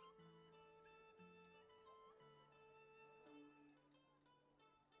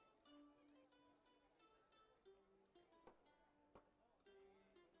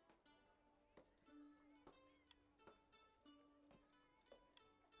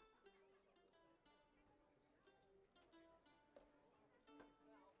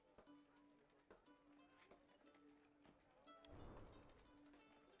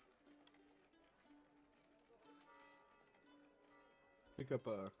 Pick up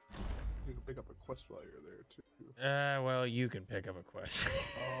a. You can pick up a quest while you're there too. Well, you can pick up a quest.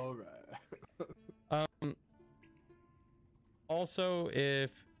 All right. Also,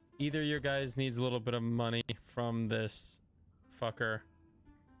 if either of your guys needs a little bit of money from this fucker,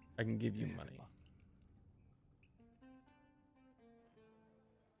 I can give you money.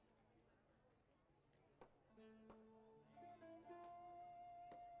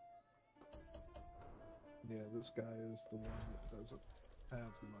 Yeah, this guy is the one that doesn't have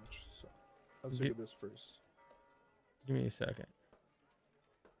much. So let's look at this first. Give me a second.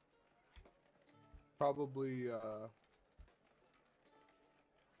 Probably a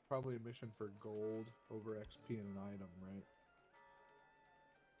mission for gold over XP and an item, right?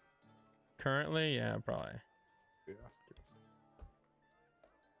 Currently, yeah, probably. Yeah.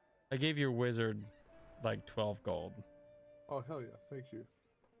 I gave your wizard like 12 gold. Oh hell yeah! Thank you.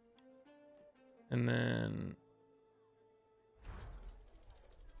 And then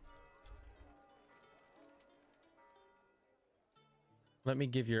let me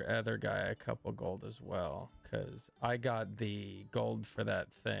give your other guy a couple gold as well, because I got the gold for that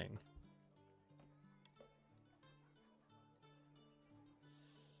thing.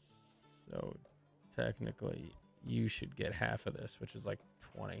 So technically, you should get half of this, which is like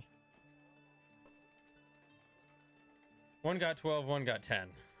 20. One got 12, one got 10.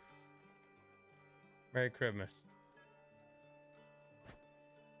 Merry Christmas.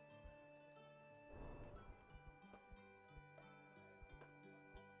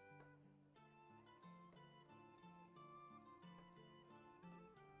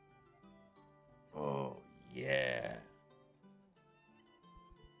 Oh, yeah.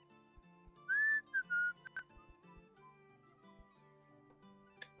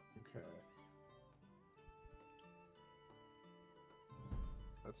 Okay.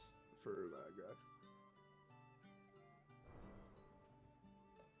 That's for that guy.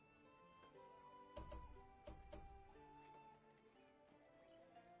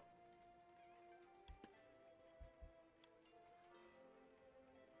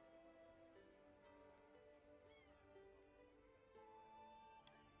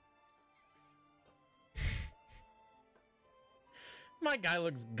 My guy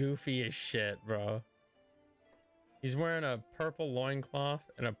looks goofy as shit, bro. He's wearing a purple loincloth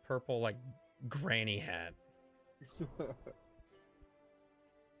and a purple, like, granny hat.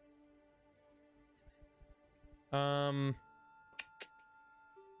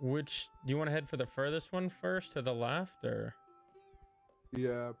 Which, do you want to head for the furthest one first, to the left, or?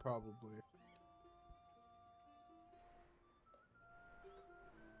 Yeah, probably.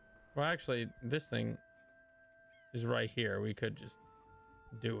 Well, actually, this thing is right here. We could just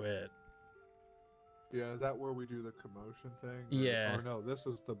do it. Yeah, is that where we do the commotion thing? Or, Yeah. Or no, this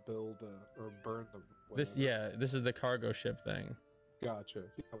is the build or burn the. This, yeah, this is the cargo ship thing. Gotcha.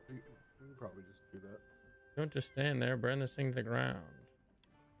 Yeah, we can probably just do that. Don't just stand there. Burn this thing to the ground.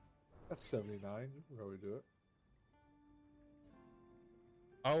 That's 79. You can probably do it.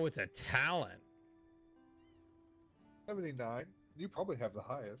 Oh, it's a talent. 79. You probably have the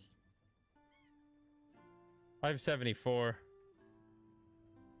highest. I have 74.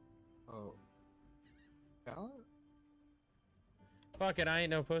 Oh. Talent? Fuck it, I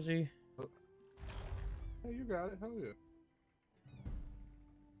ain't no pussy. Hey, you got it. Hell yeah.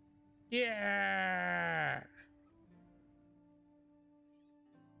 Yeah.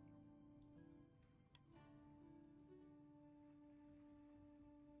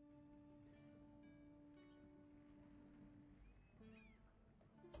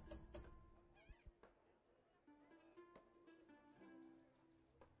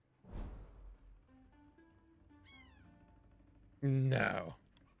 No.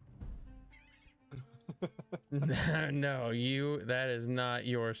 No, that is not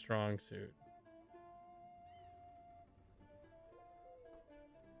your strong suit.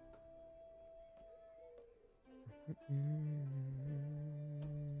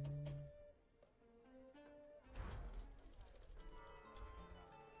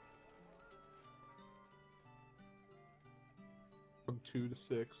 From 2 to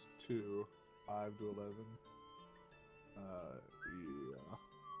 6 to 5 to 11. Yeah.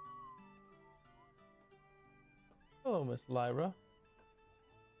 Hello, Miss Lyra.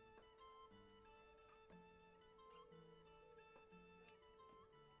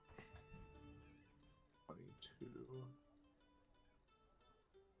 Two.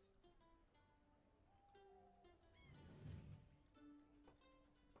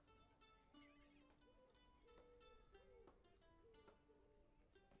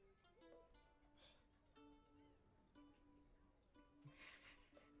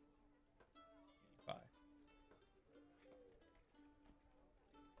 Bye.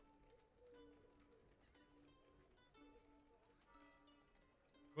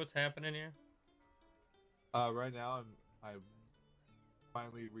 What's happening here? Right now I've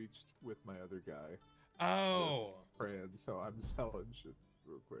finally reached with my other guy. Oh. Friend, so I'm selling shit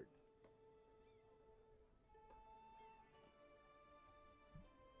real quick.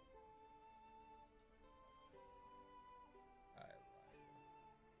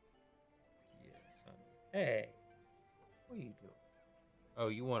 Yes, honey. Hey. What are you doing? Oh,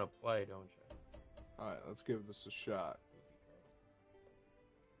 you want to play, don't you? Alright, let's give this a shot.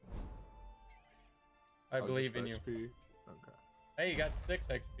 I believe in you. XP? Okay. Hey, you got 6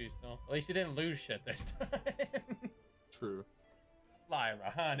 XP still. At least you didn't lose shit this time. True.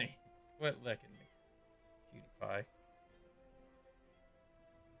 Lyra, honey. Quit licking me. Cutie pie.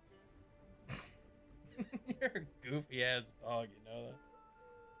 You're a goofy ass dog, you know that?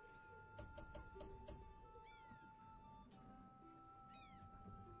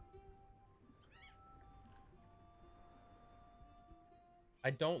 I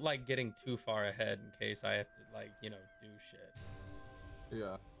don't like getting too far ahead in case I have to, like, you know, do shit.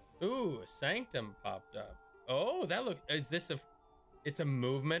 Yeah. Ooh, a Sanctum popped up. Oh, is this it's a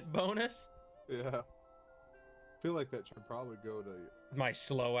movement bonus? Yeah. I feel like that should probably go to My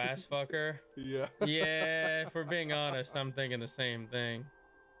slow ass fucker. Yeah. Yeah, if we're being honest, I'm thinking the same thing.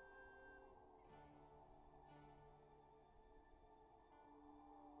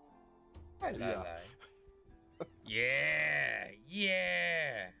 Yeah. Yeah,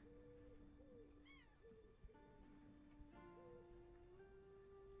 yeah.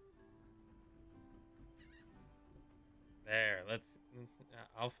 There,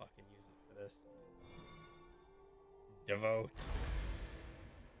 I'll fucking use it for this. Devote.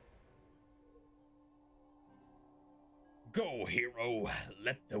 Go, hero.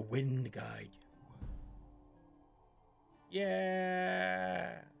 Let the wind guide you.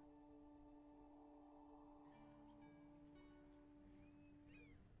 Yeah.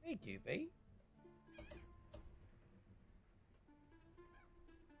 Hey, Doobie.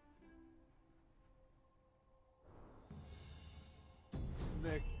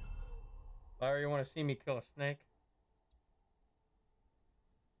 Snake. Larry, you want to see me kill a snake?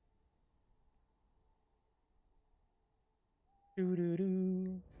 Do do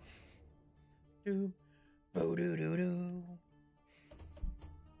do. Do. Bo do do do.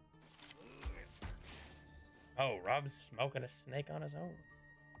 Oh, Rob's smoking a snake on his own.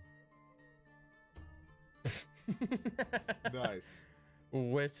 Nice.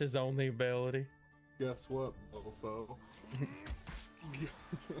 What's his only ability? Guess what, mofo?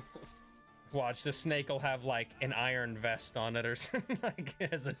 Watch, the snake will have like an iron vest on it or something, like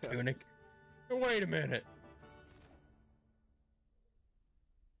as a tunic. Wait a minute.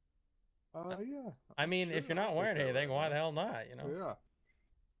 Yeah. I mean, Sure, if you're not I'll wearing take that anything, right why now. the hell not, you know?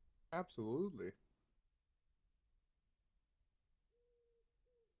 Yeah. Absolutely.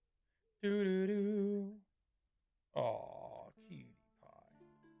 Do do do. Aw, cutie pie.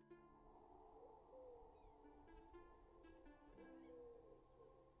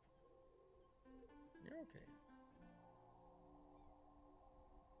 You're okay.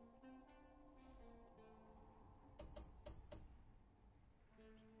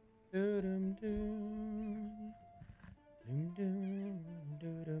 Do dum dum. Dum dum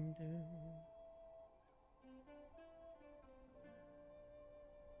dum dum dum.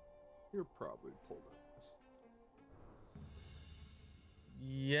 You're probably pulled at this.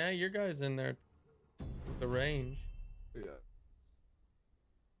 Yeah, your guy's in there with the range. Yeah.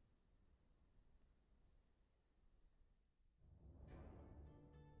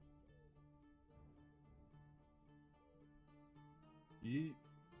 Yeet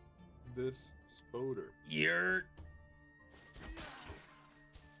this spoder. Yurt.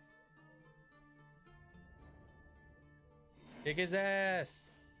 Kick his ass.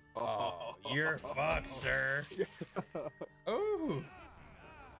 Oh, you're fucked, sir. Ooh.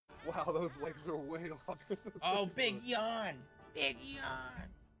 Wow, those legs are way long. Oh, big yawn. Big yawn.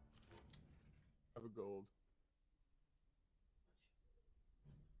 Have a gold.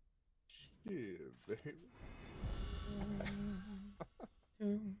 Shit, baby.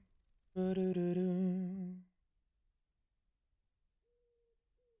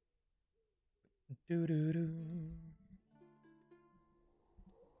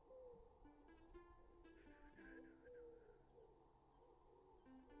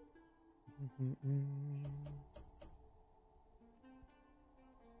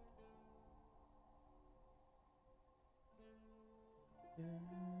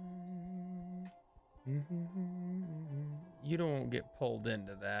 You don't get pulled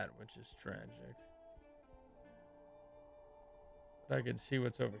into that, which is tragic. But I can see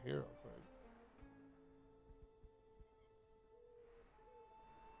what's over here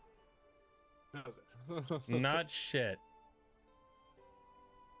real quick. Not shit.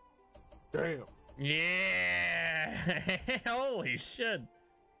 Damn. Yeah. Holy shit.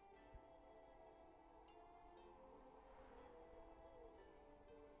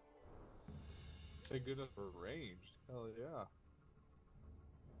 Thank goodness for ranged. Hell yeah.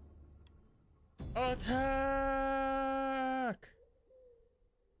 Attack!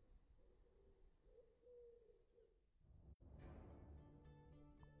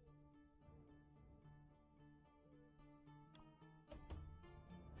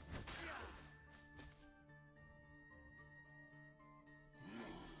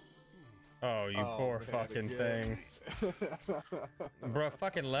 Oh, you poor man, fucking again. thing. Bro,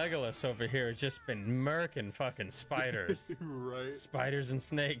 fucking Legolas over here has just been murking fucking spiders. Right? Spiders and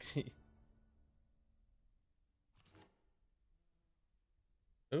snakes.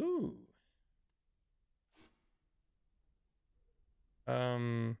 Ooh.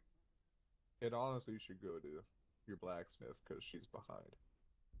 It honestly should go to your blacksmith because she's behind.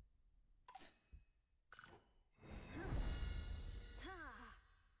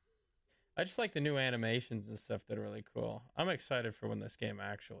 I just like the new animations and stuff that are really cool. I'm excited for when this game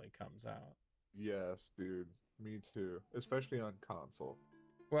actually comes out. Yes, dude. Me too. Especially on console.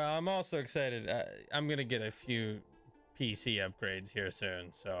 Well, I'm also excited. I'm going to get a few PC upgrades here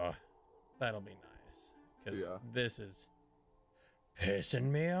soon, so that'll be nice. Because this is pissing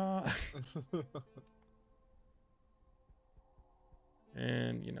me off.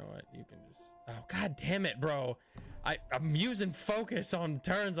 And you know what? You can just... Oh, god damn it, bro. I'm using focus on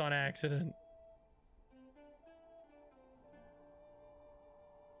turns on accident.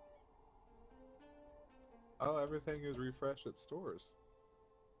 Oh, everything is refreshed at stores.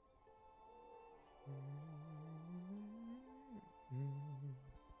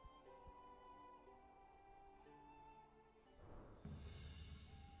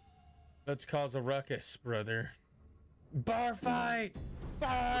 Let's cause a ruckus, brother. Bar fight!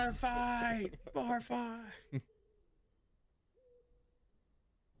 Bar fight! Bar fight!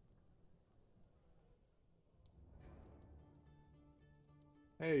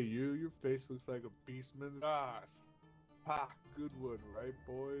 Hey, your face looks like a beastman's ass. Ha! Good one, right,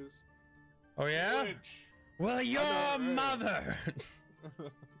 boys? Oh, yeah? Lynch. Well, your mother!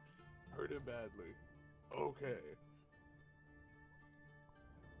 Hurt him badly. Okay.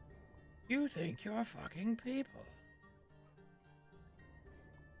 You think you're fucking people.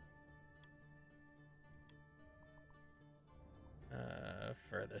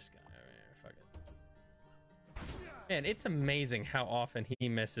 For this guy right here, fuck it. Man, it's amazing how often he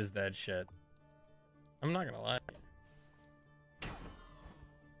misses that shit. I'm not gonna lie.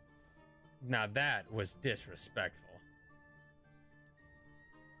 Now that was disrespectful.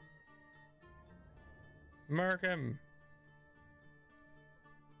 Murk him.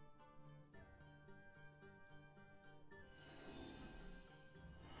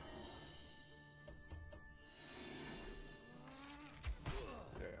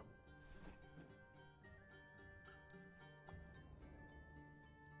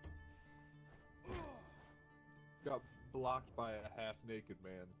 Got blocked by a half-naked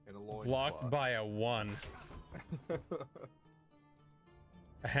man in a loincloth. Blocked by a 1.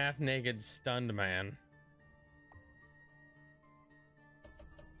 A half-naked stunned man.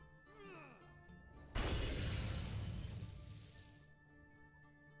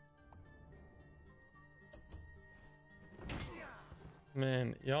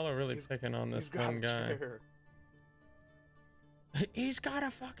 Man, y'all are really picking on this one guy. He's got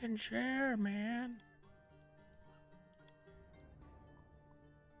a fucking chair, man.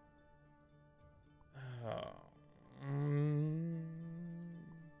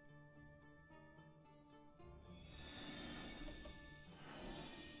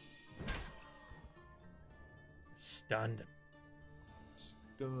 stunned him.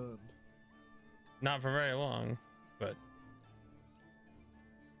 Stunned. Not for very long, but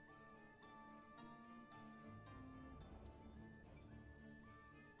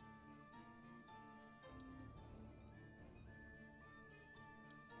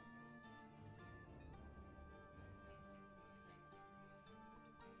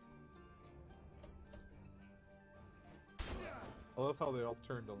I love how they all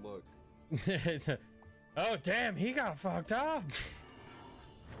turn to look. oh damn, he got fucked up.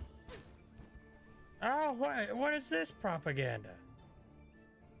 Oh, what is this propaganda?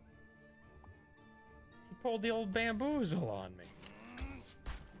 He pulled the old bamboozle on me.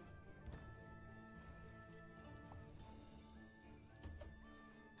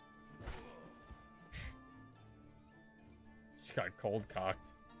 Just got cold cocked.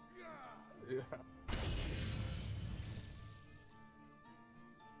 Yeah.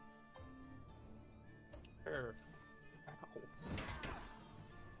 Ow.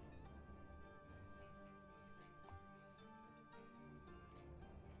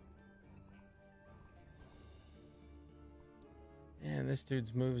 Man, this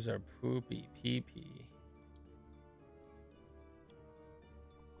dude's moves are poopy pee-pee.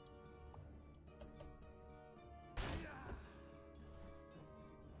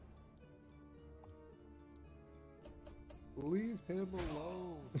 Leave him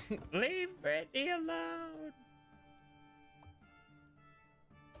alone. Leave Brittany alone.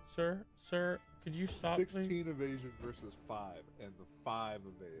 Sir, could you stop, 16 please? evasion versus 5, and the 5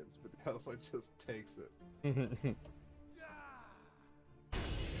 evades, but the other one just takes it.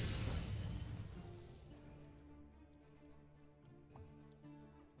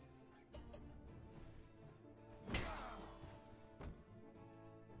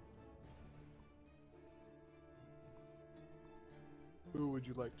 Who would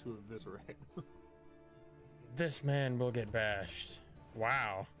you like to eviscerate? This man will get bashed.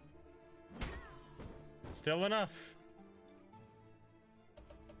 Wow. Still enough.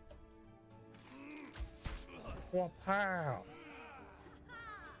 Wow.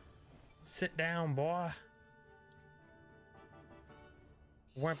 Sit down, boy.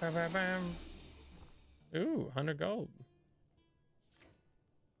 Wham, bam, bam, bam. Ooh, 100 gold.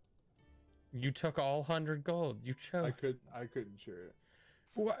 You took all 100 gold. You chose. I couldn't share it.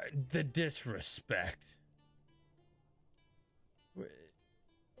 What? The disrespect.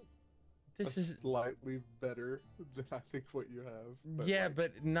 This is slightly better than I think what you have. But yeah, like,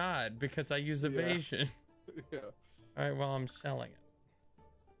 but not because I use evasion. yeah. All right, well, I'm selling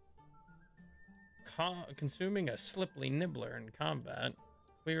it. Consuming a Sliply Nibbler in combat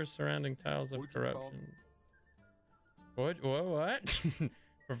clears surrounding tiles of What'd you call corruption. What?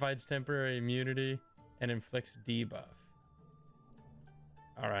 Provides temporary immunity and inflicts debuff.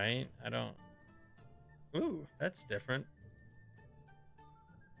 All right, I don't. Ooh, that's different.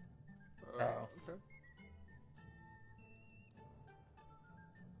 Oh. Okay.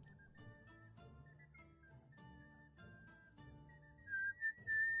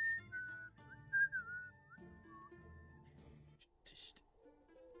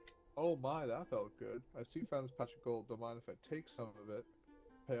 Oh my, that felt good. I see found this patch of gold. Don't mind if I take some of it.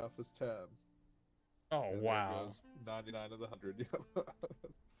 Pay off this tab. Oh, And wow. There goes 99 of the 100.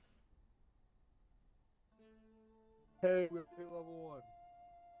 Hey, we hit level 1.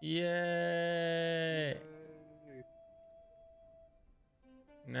 Yay! Yay.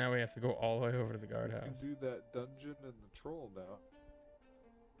 Now we have to go all the way over to the We guardhouse. can do that dungeon and the troll now.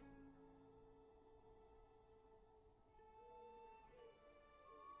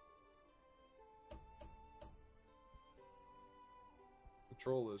 The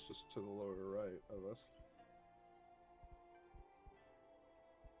troll is just to the lower right of us.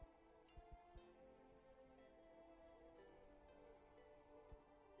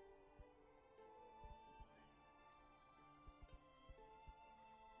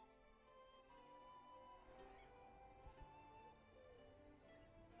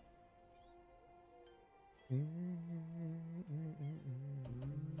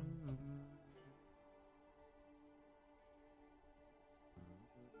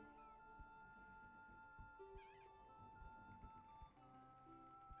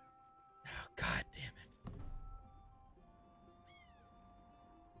 Oh, God damn it.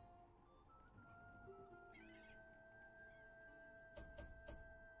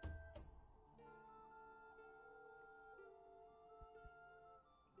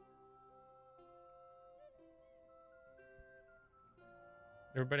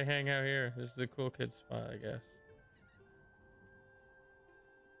 Everybody hang out here. This is the cool kid spot, I guess.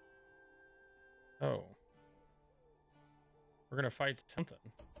 Oh. We're gonna fight something.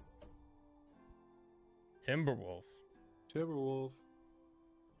 Timberwolf. Timberwolf.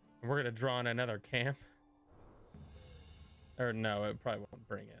 We're gonna draw in another camp. Or no, it probably won't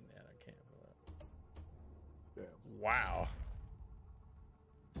bring in the other camp. Damn. Wow.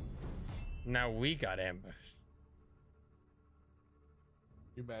 Now we got ambushed.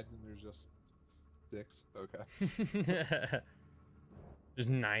 You imagine there's just 6? Okay. Just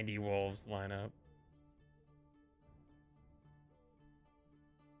 90 wolves line up.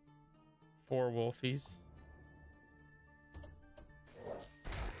 4 wolfies.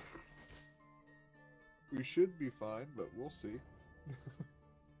 We should be fine, but we'll see.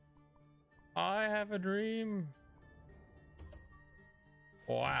 I have a dream.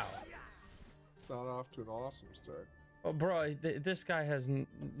 Wow. Not off to an awesome start. Oh, bro, this guy has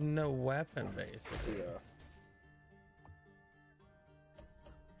no weapon, basically. Yeah.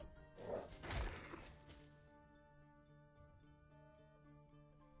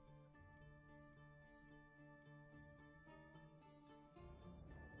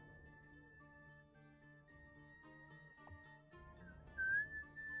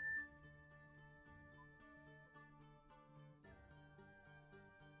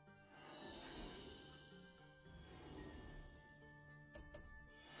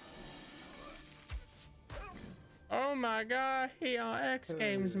 Oh my god, he on X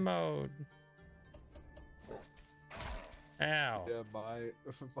Games mode. Ow. Yeah, my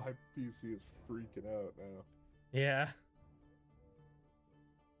PC is freaking out now. Yeah.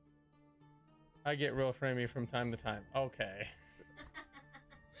 I get real framey from time to time. Okay.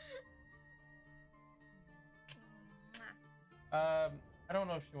 I don't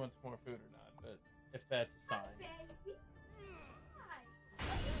know if she wants more food or not, but if that's a sign.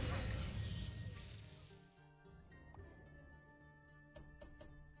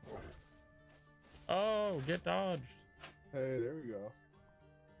 Oh, get dodged. Hey, there we go.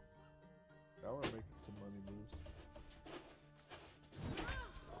 Now we're making some money moves.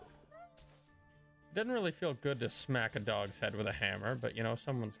 Doesn't really feel good to smack a dog's head with a hammer, but you know,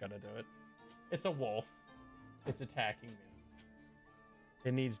 someone's got to do it. It's a wolf. It's attacking me.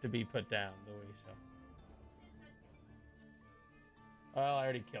 It needs to be put down, Louisa. Well, I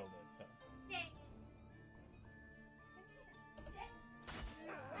already killed it, so.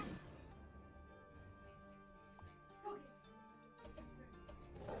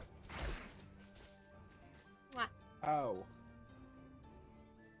 Ow.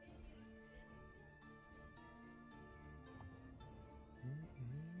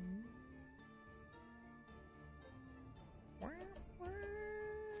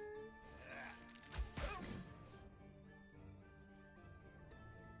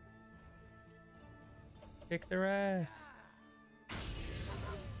 Kick their ass.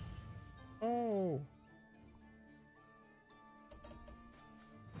 Oh.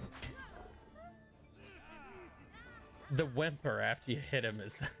 The whimper after you hit him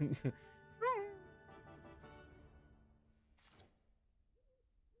is the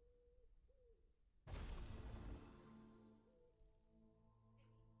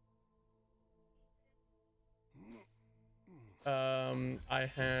I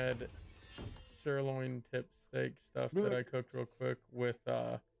had sirloin tip steak stuff that I cooked real quick with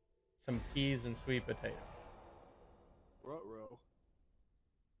some peas and sweet potato. Ruh-roh.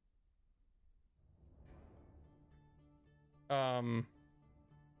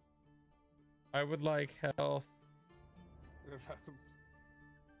 I would like health.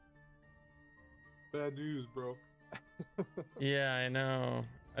 Bad news, bro. Yeah, I know.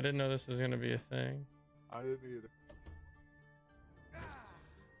 I didn't know this was gonna be a thing. I didn't either.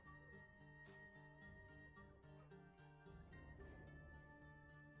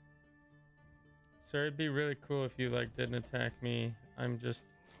 Sir, it'd be really cool if you like didn't attack me. I'm just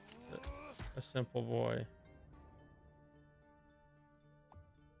a simple boy.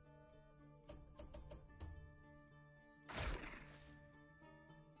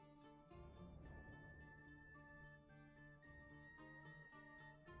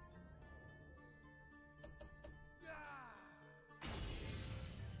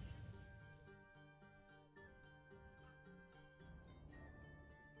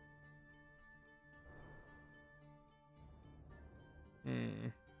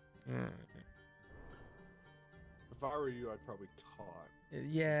 If I were you, I'd probably taunt.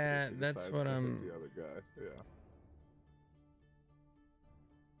 Yeah, that's what I'm. The other guy, yeah.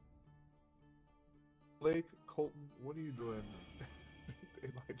 Blake, Colton, what are you doing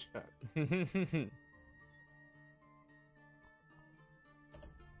in my chat?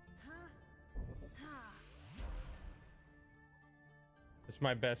 It's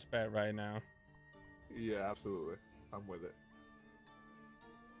my best bet right now. Yeah, absolutely. I'm with it.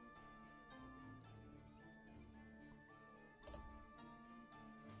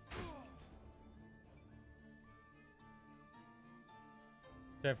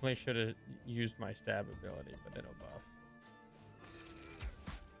 Definitely should have used my stab ability, but it'll buff.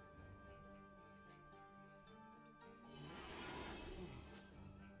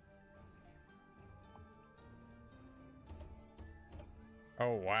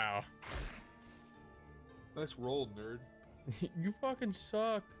 Oh, wow. Nice roll, nerd. You fucking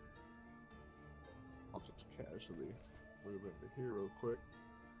suck. I'll just casually move into here real quick.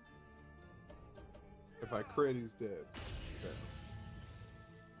 If I crit, he's dead. Okay.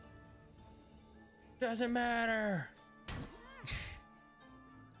 Doesn't matter.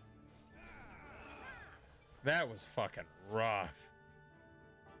 That was fucking rough.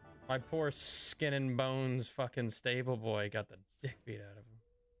 My poor skin and bones fucking stable boy got the dick beat out of him.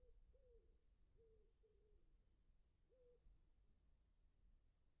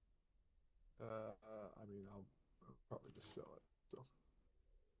 I mean, I'll probably just sell it. So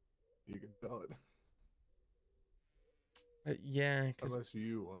you can sell it. Yeah, Unless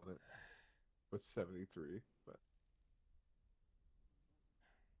you want it with 73, but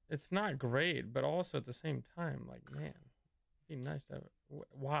it's not great, but also at the same time, like, man, it'd be nice to have it.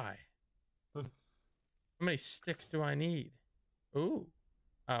 Why? How many sticks do I need? Ooh.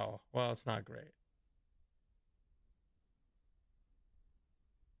 Oh, well, it's not great.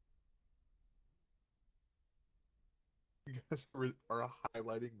 you guys are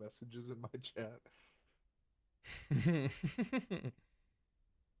highlighting messages in my chat.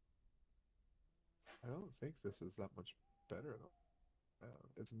 I don't think this is that much better though.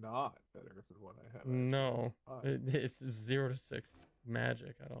 It's not better than what I have. No, it's 0 to 6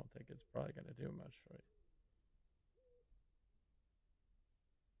 magic. I don't think it's probably gonna do much for you.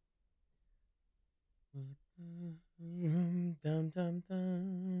 Dum dum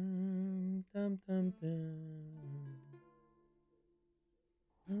dum dum dum dum.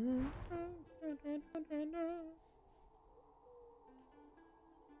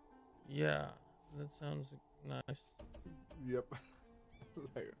 Yeah, that sounds nice. Yep.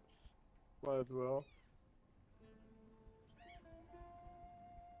 Like, might as well.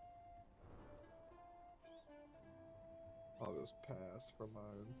 I'll just pass for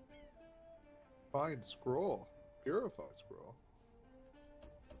mine. Find scroll. Purify scroll.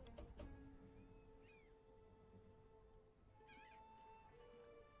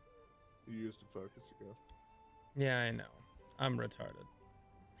 You used to focus ago. Yeah, I know. I'm retarded.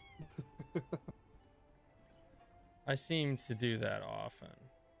 I seem to do that often.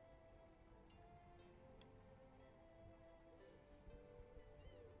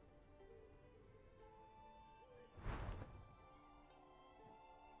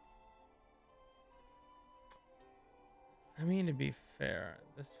 I mean, to be fair,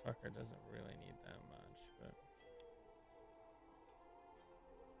 this fucker doesn't really need that much, but...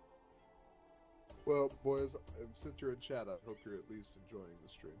 Well, boys, since you're in chat, I hope you're at least enjoying the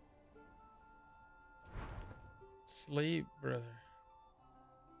stream. Sleep, brother.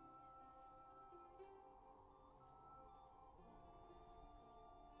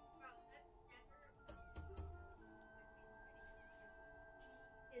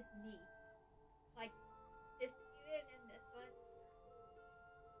 Is me. Like, is even in this one?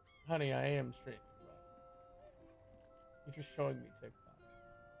 Honey, I am streaming, but... You're just showing me TikTok.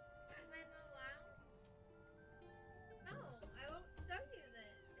 Am I not allowed? No, I won't show you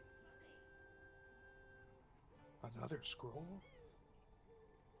that. It's fine. Another scroll?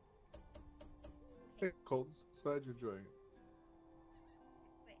 Hey, Colton, glad you're enjoying it.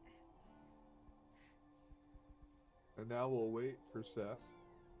 Wait, I have to. And now we'll wait for Seth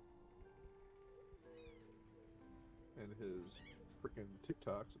and his freaking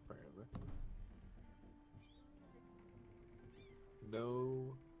TikToks, apparently.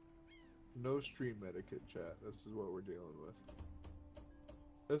 No stream etiquette, chat. This is what we're dealing with.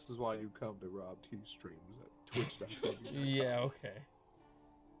 This is why you come to Rob T streams at twitch.tv. Yeah, okay.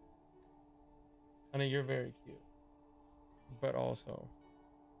 Honey, you're very cute. But also...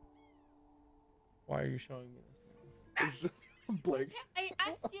 Why are you showing me this now? Blake. I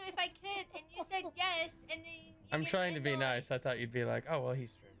asked you if I could, and you said yes, and then you I'm get trying to be annoyed. nice. I thought you'd be like, oh, well,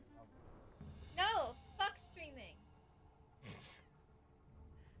 he's streaming. No, fuck streaming.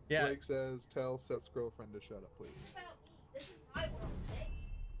 Yeah. Blake says, tell Seth's girlfriend to shut up, please. It's about me. This is my world,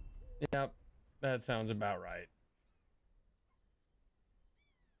 bitch. Yep. That sounds about right.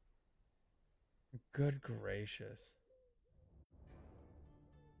 Good gracious.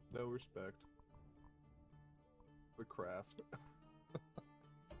 No respect. The craft.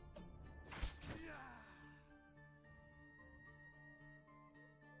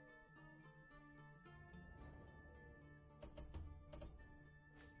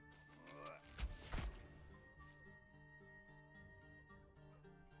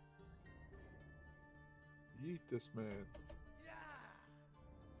 Eat this man.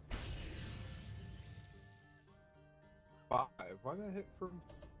 Five. Why not hit from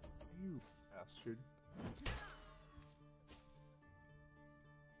you, bastard?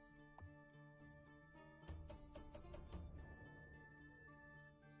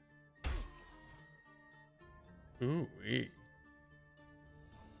 Ooh,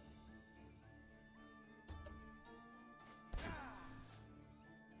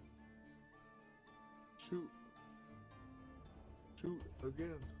 Shoot. Shoot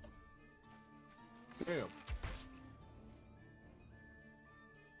again. Damn.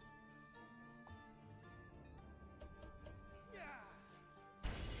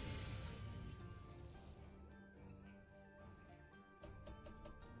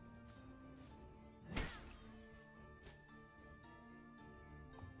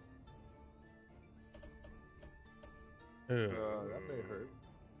 ooh. That may hurt.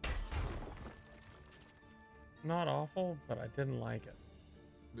 Not awful, but I didn't like it.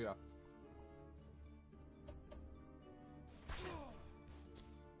 Yeah.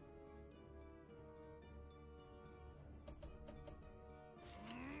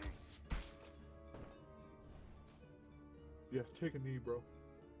 Yeah, take a knee, bro.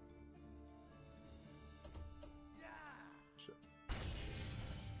 Shit.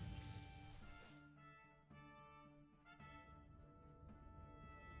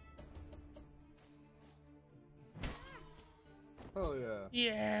 Oh yeah.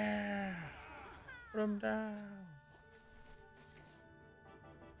 Yeah. Put him down.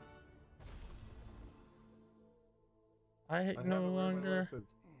 I I no haven't learned my longer lesson.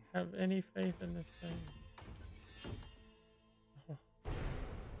 have any faith in this thing. Oh,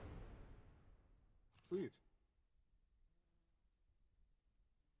 Sweet.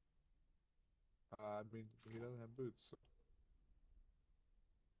 I mean, he doesn't have boots. So.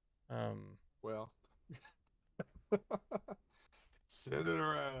 Well. Send it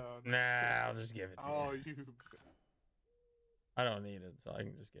around. nah, I'll just give it to Oh, you. you. I don't need it, so I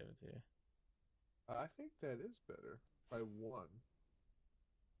can just give it to you. I think that is better by one.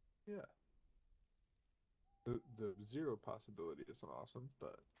 Yeah. The zero possibility is awesome,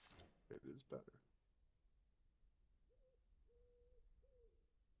 but it is better.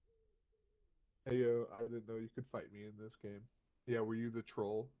 Hey yo, I didn't know you could fight me in this game. Yeah, were you the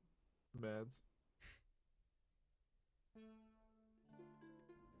troll, Mads?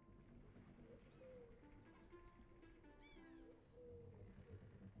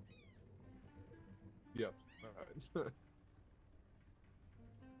 Yep. Alright.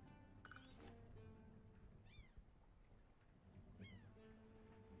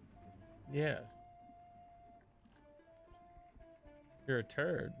 Yes. You're a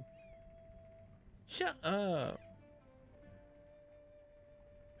turd. Shut up.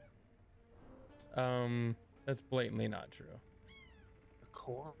 That's blatantly not true. A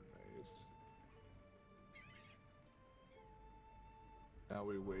corn maze. Now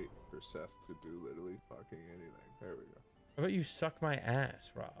we wait for Seth to do literally fucking anything. There we go. How about you suck my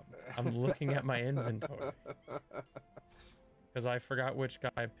ass, Rob? I'm looking at my inventory. Because I forgot which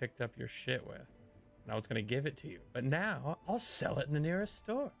guy I picked up your shit with. And I was going to give it to you. But now, I'll sell it in the nearest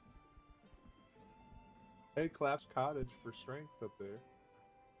store. Hey, Claps Cottage for strength up there.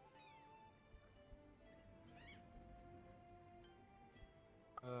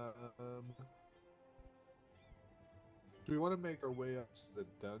 Do we want to make our way up to the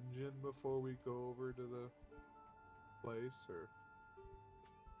dungeon before we go over to the place, or?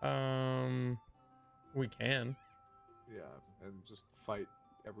 We can. Yeah, and just fight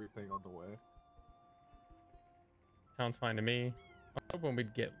everything on the way. Sounds fine to me. I was hoping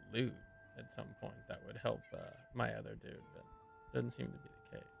we'd get loot at some point that would help my other dude, but doesn't seem to be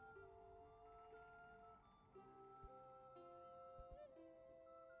the case.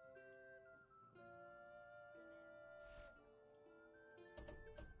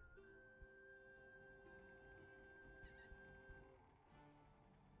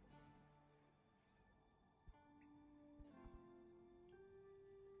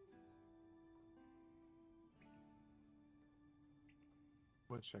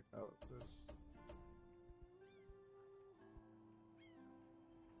 I'm gonna check out this.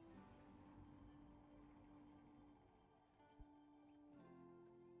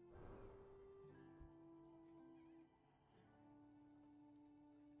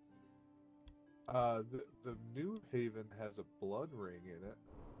 The New Haven has a blood ring in it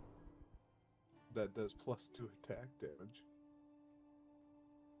that does +2 attack damage.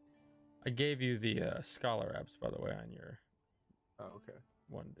 I gave you the scholar apps, by the way, on your Oh, okay.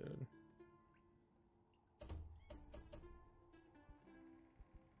 one dude.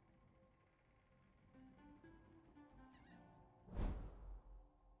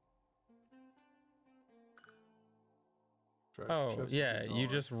 Right. Oh, Chest yeah, you not.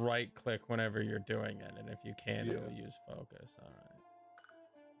 just right click whenever you're doing it, and if you can, Yeah. it'll use focus. All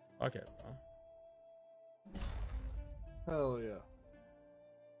right. Okay, bro. Hell yeah.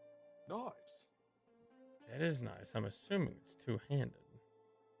 Nice. It is nice. I'm assuming it's two-handed.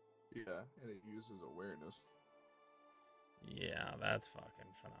 Yeah, and it uses awareness. Yeah, that's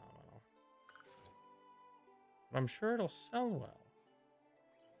fucking phenomenal. But I'm sure it'll sell well.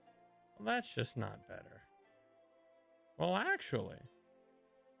 Well, that's just not better. Well, actually,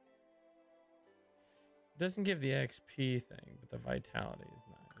 it doesn't give the XP thing, but the vitality is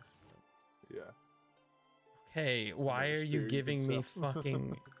nice. But... Yeah. Okay, why Never are you scare giving me yourself.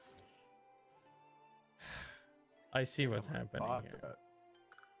 fucking... I see what's I'm gonna happening bot here. that.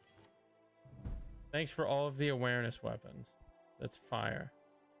 Thanks for all of the awareness weapons. That's fire.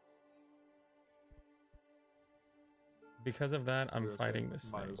 Because of that, I'm Gonna fighting say,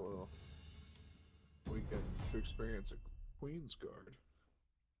 this might thing. as well. We get to experience a Queen's Guard.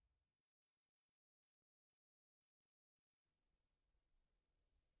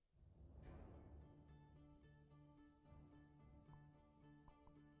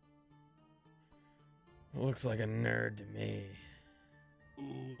 Looks like a nerd to me.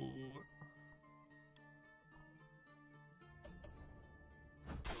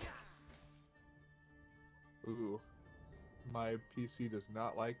 Ooh. My PC does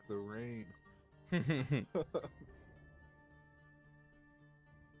not like the rain.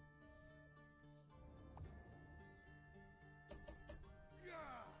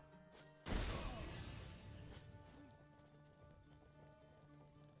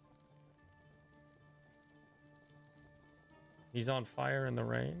 He's on fire in the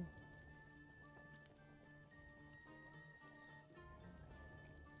rain.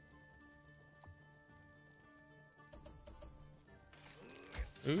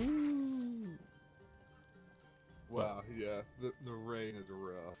 Ooh. Wow, yeah, the rain is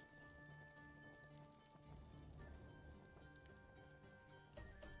rough.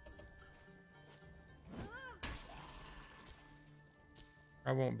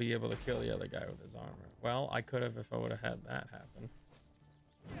 I won't be able to kill the other guy with his armor. Well, I could have if I would have had that happen.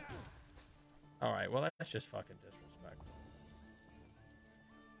 Alright, well that's just fucking disrespectful.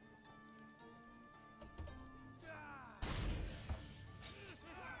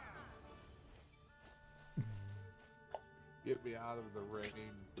 Get me out of the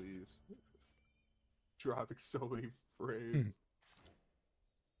rain, please. Dropping so many frames.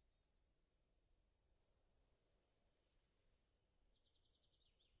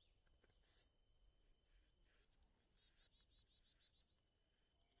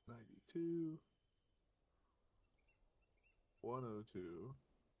 92. 102.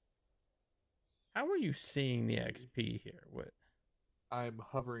 How are you seeing the XP here? What? I'm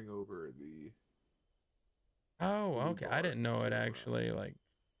hovering over the... Oh, blue okay. I bar didn't know it to, actually, like...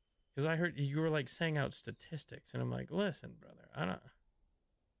 Because I heard you were, like, saying out statistics, and I'm like, listen, brother, I don't...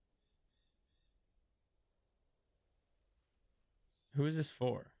 Who is this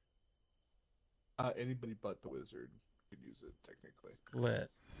for? Anybody but the wizard can use it, technically. Lit.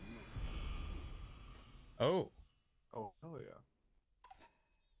 Oh. Oh, hell yeah.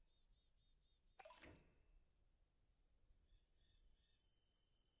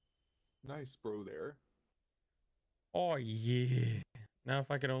 Nice, bro, there. Oh, yeah. Now if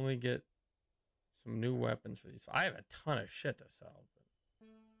I could only get some new weapons for these... I have a ton of shit to sell, but...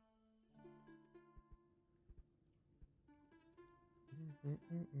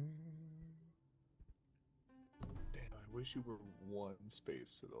 Damn, I wish you were one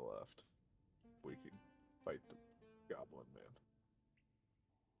space to the left. We could fight the goblin man.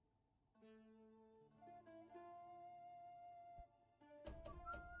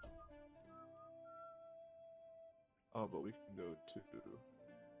 Oh, but we can go to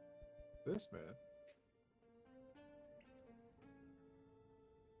this man.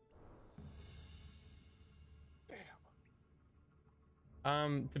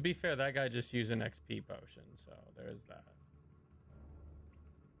 Damn. To be fair, that guy just used an XP potion, so there's that.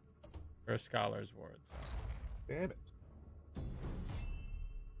 Or a scholar's word. So. Damn it.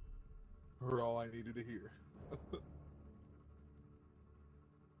 Heard all I needed to hear.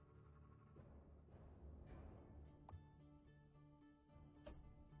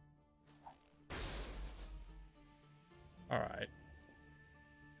 All right.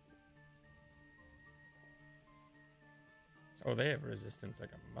 Oh, they have resistance like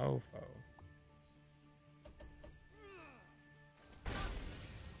a mofo.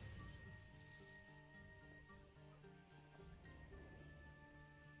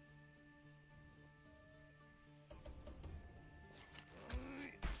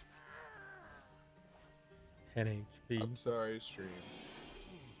 NHP. I'm sorry, stream.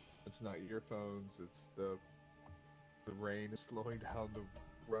 It's not your phones. It's the rain is slowing down the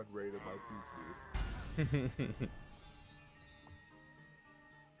run rate of my PC.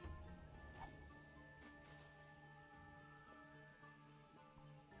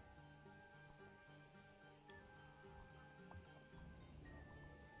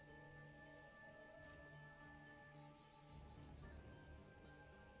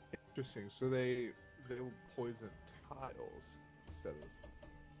 Interesting. So they will poison tiles instead of.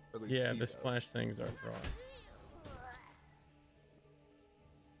 Or at least Yeah, he the does. splash things are draws.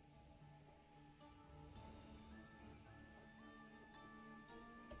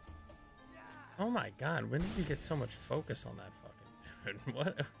 Oh my god, when did you get so much focus on that fucking dude?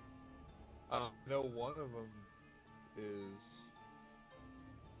 What? No, one of them is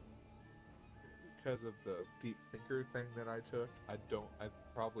because of the deep thinker thing that I took. I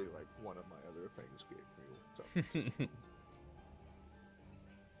probably like one of my other things gave me something.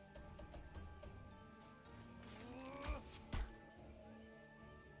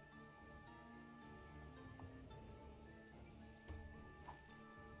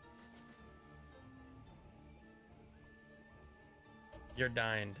 You're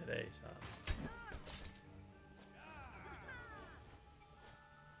dying today, son.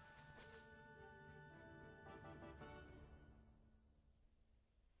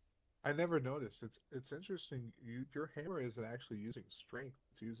 I never noticed. It's interesting. Your hammer isn't actually using strength;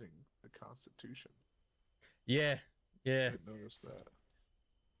 it's using the Constitution. Yeah, yeah. I didn't notice that.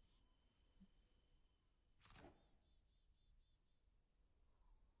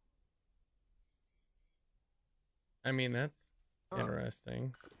 I mean, that's Huh.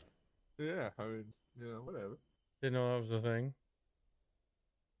 interesting. Yeah, I mean, whatever. Didn't know that was a thing.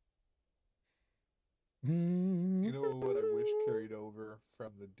 You know what I wish carried over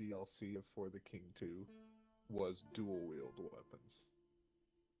from the DLC of For the King 2 was dual wield weapons.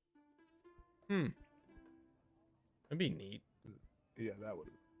 That'd be neat. Yeah, that would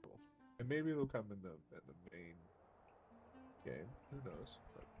be cool. And maybe it'll come in the main game. Who knows?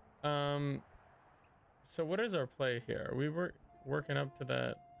 But So what is our play here? We were working up to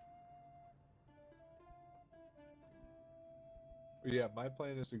that. yeah, my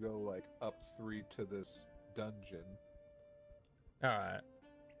plan is to go like up 3 to this dungeon, All right.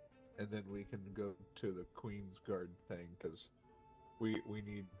 and then we can go to the Queen's Guard thing because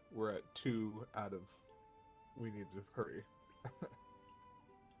we're at 2 out of. We need to hurry.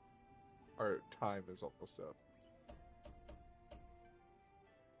 Our time is almost up.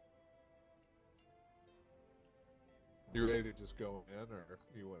 You ready to just go in, or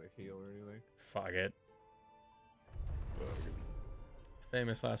you want to heal or anything? Fuck it.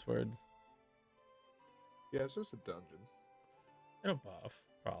 Famous last words. Yeah, it's just a dungeon. It'll buff,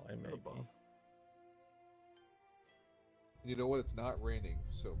 probably, It'll maybe. buff. You know what? It's not raining,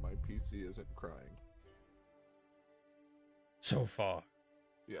 so my PC isn't crying. So far.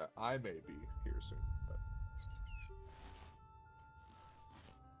 Yeah, I may be here soon.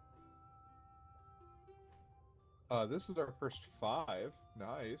 But... this is our first 5.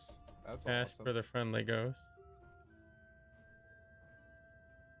 Nice. That's Ask awesome. for the friendly ghost.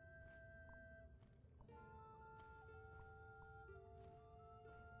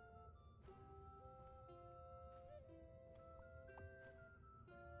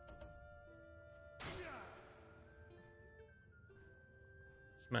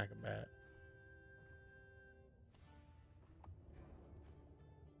 Smack a bat.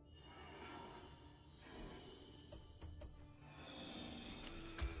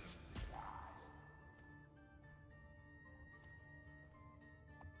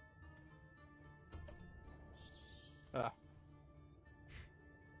 Ah,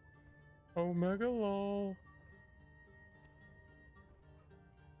 Omega lol.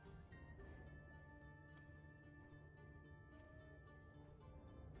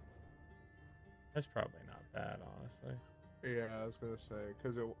 That's probably not bad, honestly. yeah, I was gonna say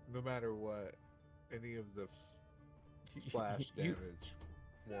because no matter what, any of the splash You- damage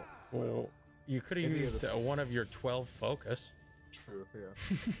won't. Well, you could have Any of used the- one of your 12 focus. True.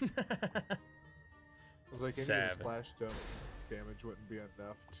 Yeah. It was like any of the Savage. splash damage wouldn't be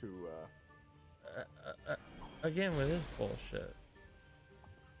enough to. Again with this bullshit.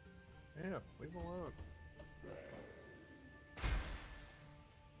 Yeah, leave him alone.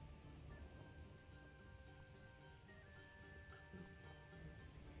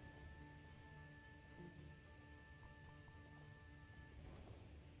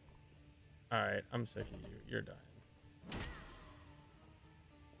 Alright, I'm sick of you. You're dying.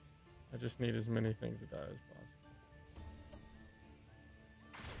 I just need as many things to die as possible.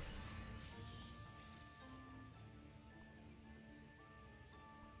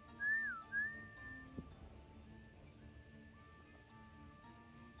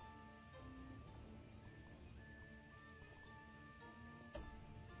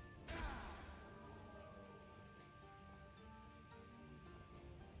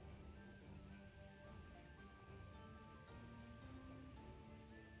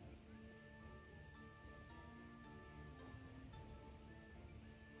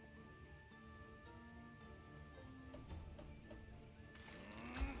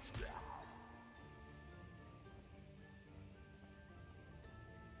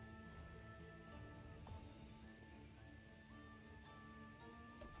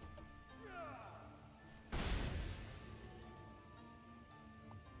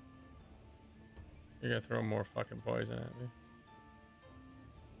 You're gonna throw more fucking poison at me.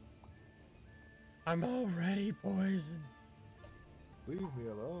 I'm already poisoned. Leave me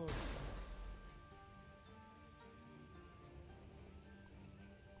alone.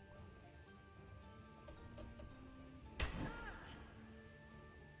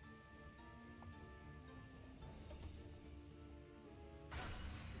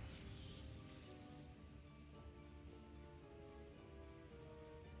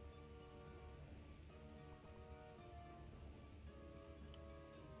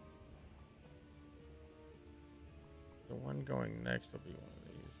 The one going next will be one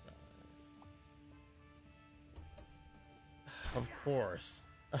of these guys. Of course.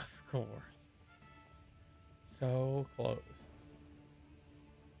 Of course. So close.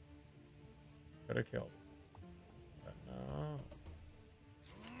 Could have killed. But no.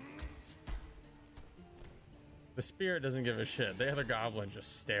 The spirit doesn't give a shit. The other goblin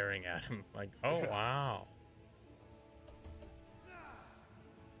just staring at him like, oh wow.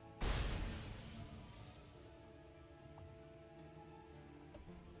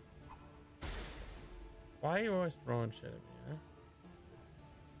 Why are you always throwing shit at me,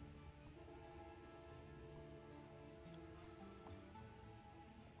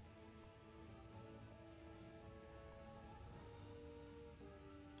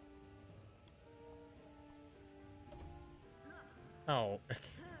 huh? Oh.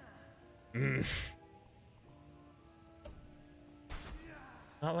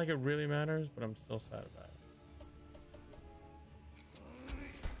 Not like it really matters, but I'm still sad about it.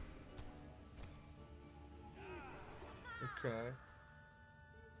 Okay.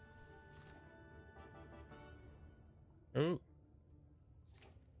 Ooh.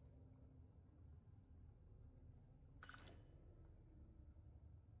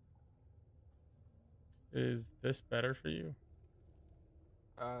 Is this better for you?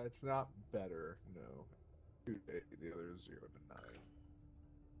 It's not better, no. The other is 0 to 9.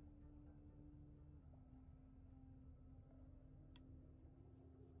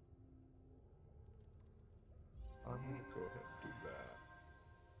 I'm gonna go ahead and do that.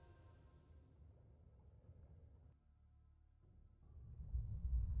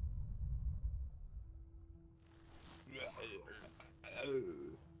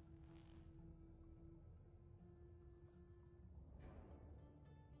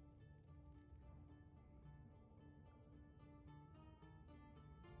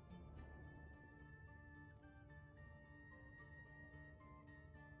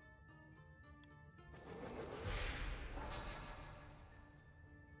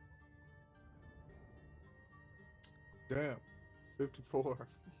 Damn, 54.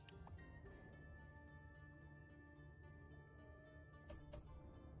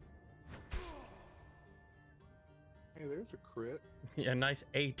 Hey, there's a crit. Yeah, nice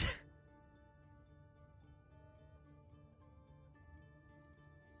 8.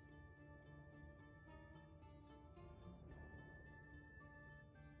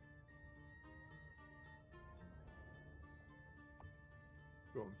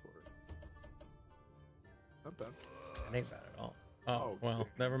 Going for it. Not bad. That ain't bad at all. Oh, Oh, well, okay.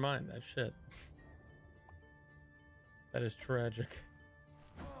 never mind that shit. That is tragic.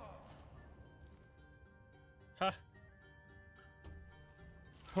 Ha!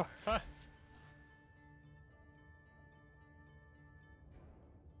 Huh. Ha!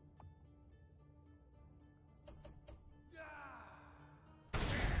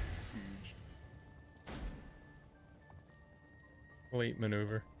 Huge. Late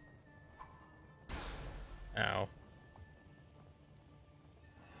maneuver. Ow.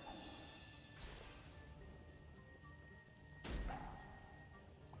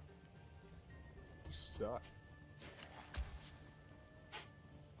 You suck.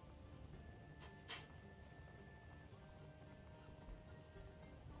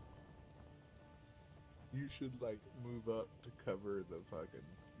 You should, like, move up to cover the fucking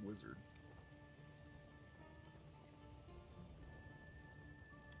wizard.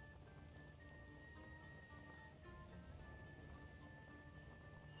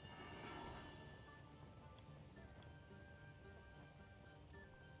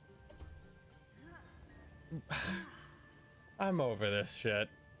 I'm over this shit.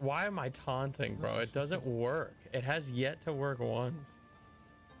 Why am I taunting, bro? It doesn't work. It has yet to work once.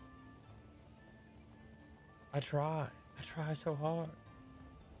 I try. I try so hard.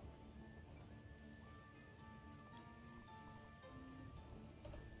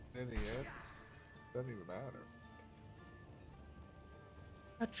 In the end, doesn't even matter.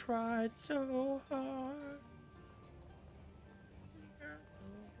 I tried so hard.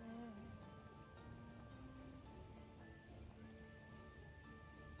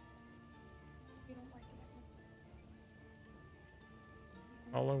 You don't like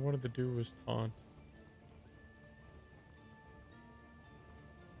All I wanted to do was taunt.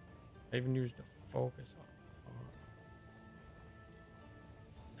 I even used the focus on taunt.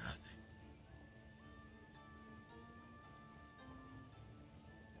 Nothing.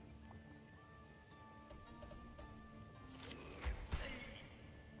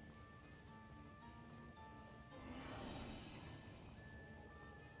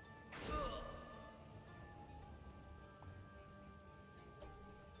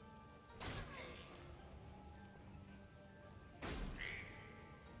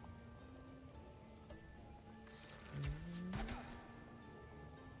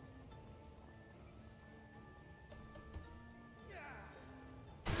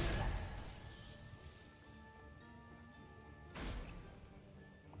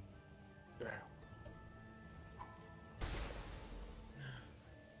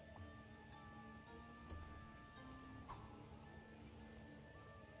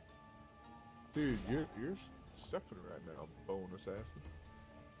 Dude, you're suffering right now, Bone Assassin.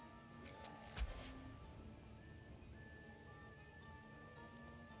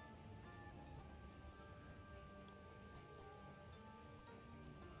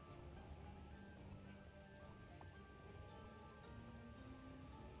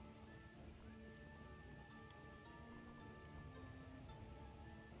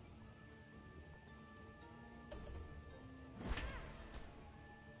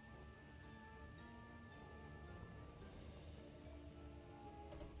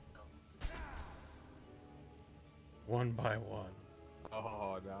 One by one.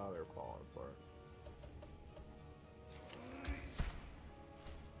 Oh, now they're falling apart.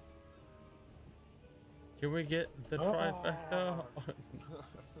 Can we get the trifecta?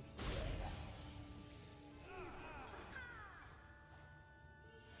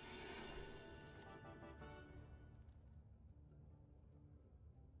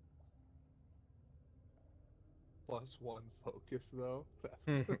 +1 focus though.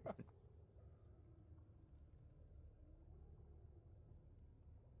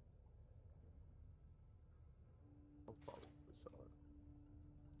 I'll probably sell it.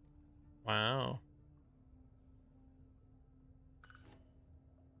 Wow.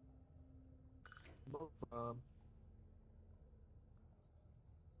 No problem.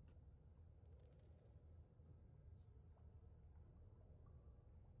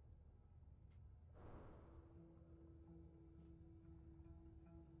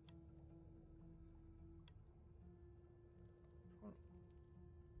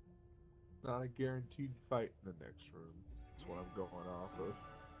 Not a guaranteed fight in the next room. That's what I'm going off of.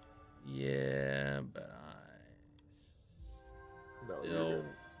 Yeah, but No, I you're still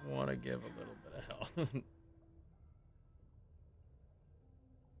good. want to give a little bit of help.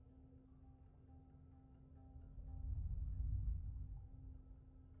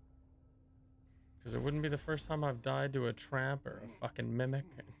 Because it wouldn't be the first time I've died to a trap or a fucking mimic.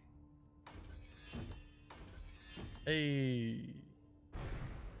 Hey.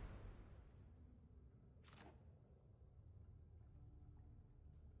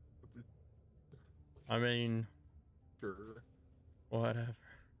 I mean, Sure. whatever.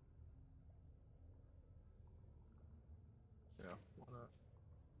 Yeah, why not?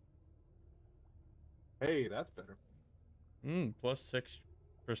 Hey, that's better. Plus 6%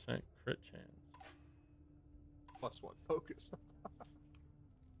 crit chance. +1 focus.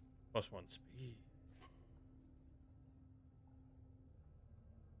 Plus 1 speed.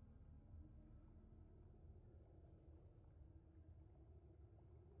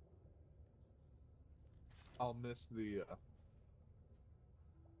 I'll miss the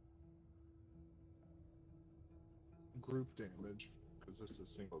group damage because this is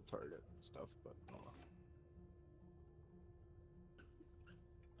single target stuff, but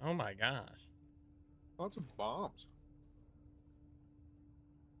Oh my gosh. lots of bombs.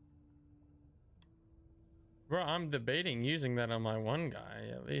 Bro, I'm debating using that on my one guy.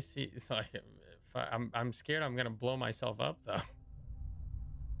 At least he like if I'm scared I'm gonna blow myself up though.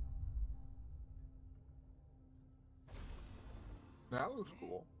 That looks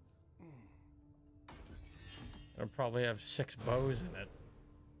cool. I'll probably have 6 bows in it.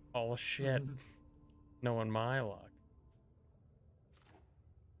 All shit. Knowing my luck.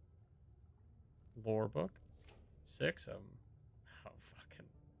 Lore book? 6 of them. Oh, fucking.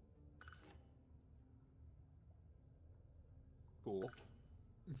 Cool.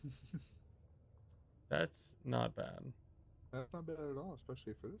 That's not bad. That's not bad at all,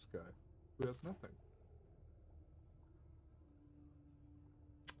 especially for this guy who has nothing.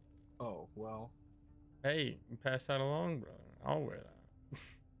 Oh, well. Hey, pass that along, brother. I'll wear that.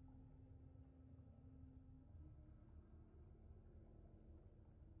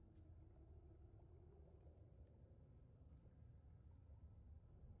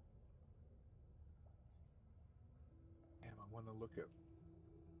 want to look at.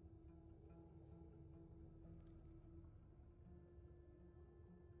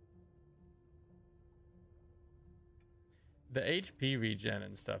 The HP regen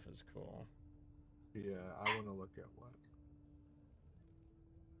and stuff is cool. Yeah, I want to look at what.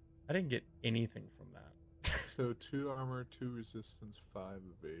 I didn't get anything from that. So 2 armor, 2 resistance, 5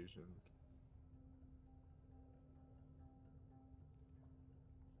 evasion.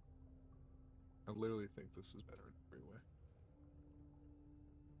 I literally think this is better in every way.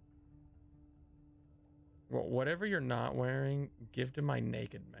 Well, whatever you're not wearing, give to my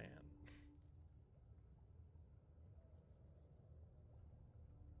naked man.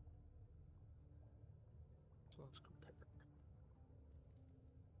 So let's compare.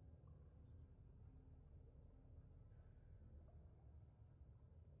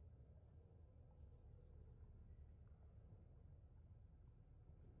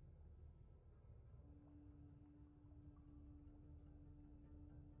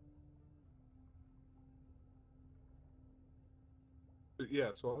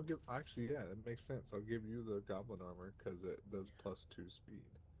 Yeah, so I'll give. Actually, yeah, it makes sense. I'll give you the goblin armor because it does +2 speed,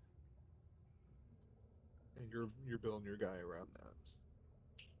 and you're building your guy around that.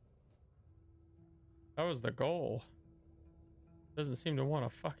 That was the goal. Doesn't seem to want to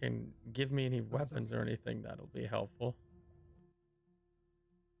fucking give me any weapons or anything that'll be helpful.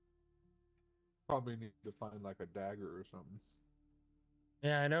 Probably need to find like a dagger or something.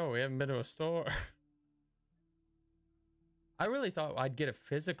 Yeah, I know. We haven't been to a store. I really thought I'd get a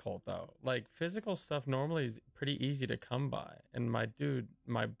physical though. Like physical stuff normally is pretty easy to come by, and my dude,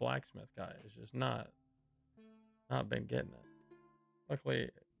 my blacksmith guy, is just not been getting it.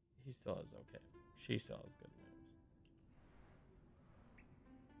 Luckily, he still has okay. She still has good moves.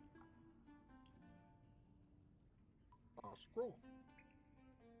 Scroll.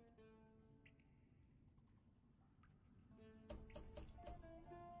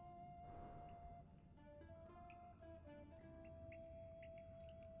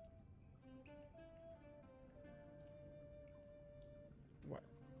 What?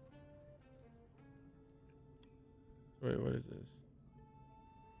 Wait, what is this?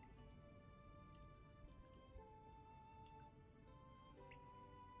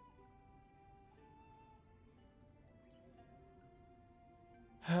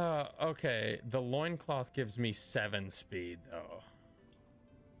 Okay, the loincloth gives me 7 speed though.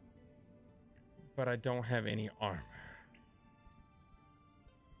 But I don't have any armor.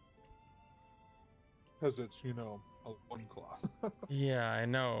 Because it's, you know, a loincloth. Yeah, I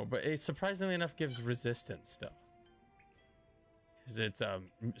know, but it surprisingly enough gives resistance still. Because it's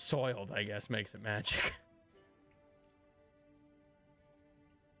soiled, I guess, makes it magic.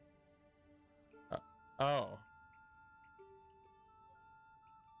 Oh.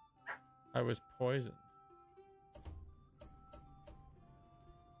 I was poisoned.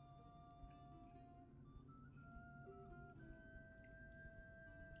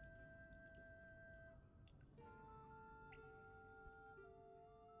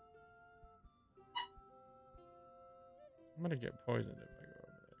 I'm gonna get poisoned if I go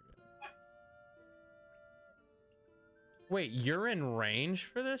over there again. Wait, you're in range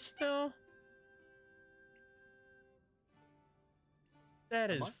for this still? That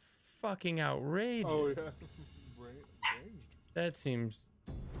is fucking outrageous. Oh yeah, ranged. That seems.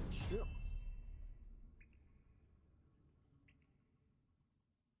 Shit.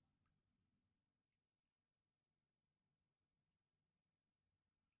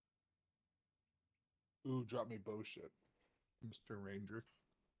 Ooh, drop me bow shit, Mr. Ranger.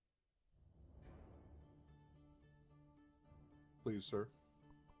 Please, sir.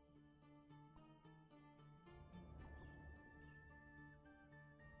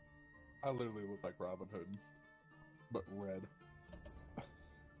 I literally look like Robin Hood, but red.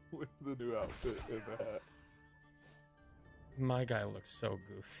 With the new outfit and the hat. My guy looks so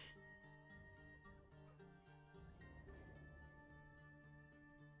goofy.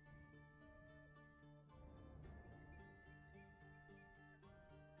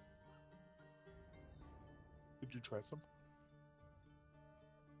 Did you try some?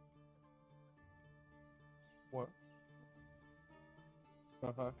 What?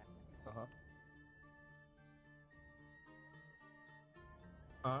 Uh-huh. Uh-huh.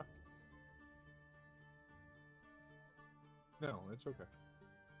 Huh? No, it's okay.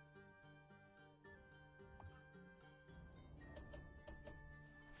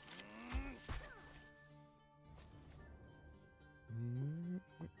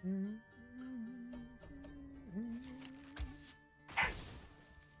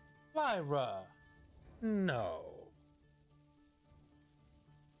 Lyra! No.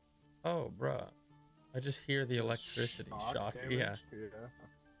 Oh, bruh. I just hear the electricity shock. damage? Yeah. Yeah.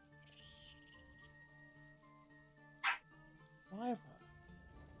 Lyra,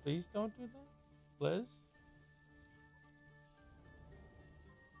 please don't do that. Liz?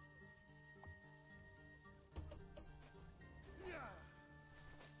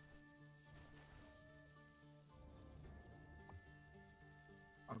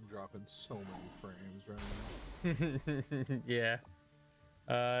 I'm dropping so many frames right now. Yeah.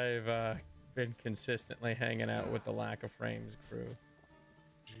 I've been consistently hanging out with the lack of frames crew.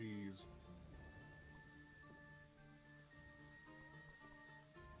 Jeez.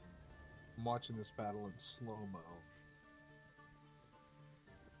 I'm watching this battle in slow-mo.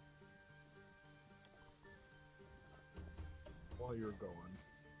 While you're going,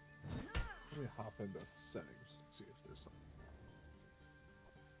 let me hop into settings and see if there's something.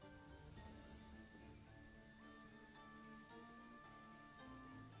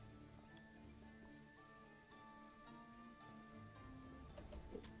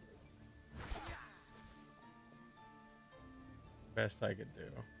 Best I could do.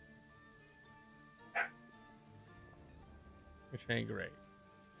 Which ain't great.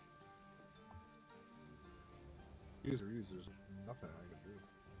 There's nothing I can do.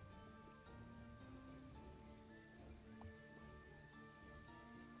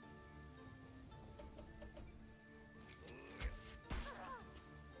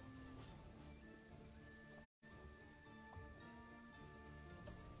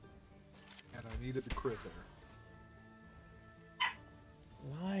 And I needed the crit there.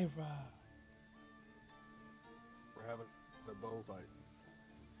 Lyra. We're having a bow fight.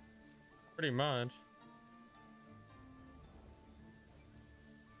 Pretty much.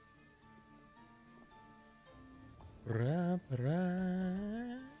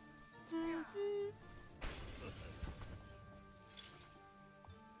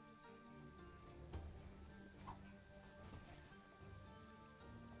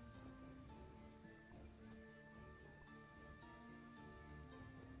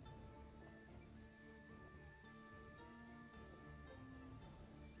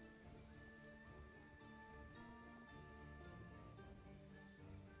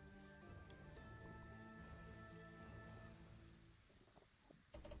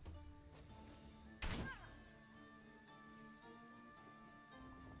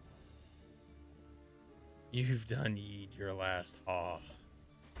 You've done yeed your last haw.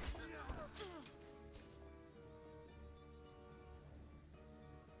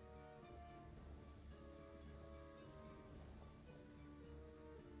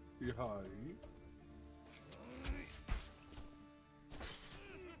 Yahai.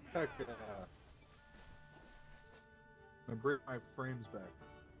 Heck yeah. I bring my frames back.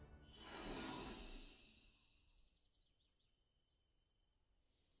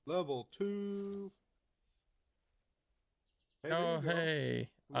 Level 2. Hey, there Oh, you go. hey.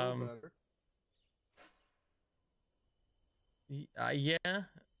 A little better. Yeah.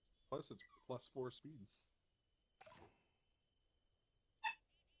 Plus, it's +4 speed.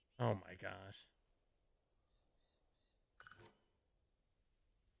 Oh my gosh.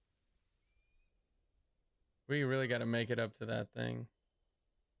 We really got to make it up to that thing.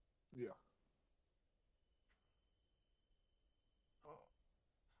 Yeah.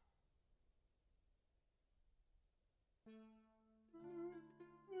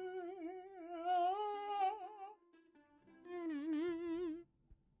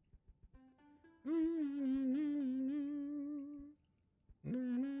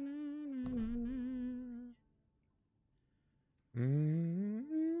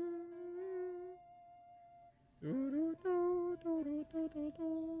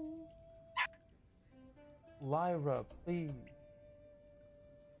 Lyra, please.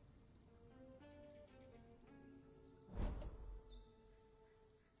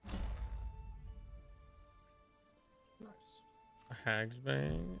 Nice. A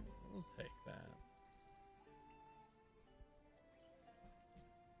Hagsbane. We'll take that.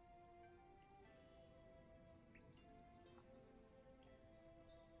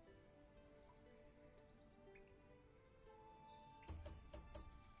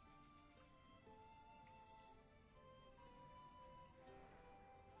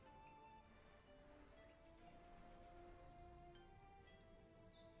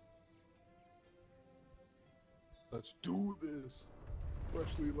 Let's do this.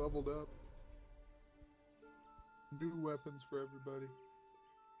 Freshly leveled up. New weapons for everybody.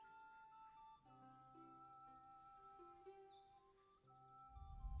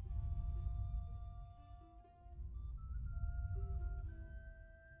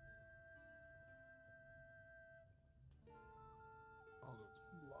 I'll just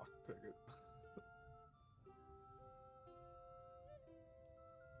lockpick it.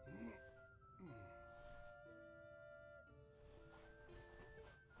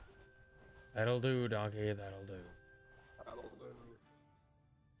 That'll do, donkey. That'll do. That'll do.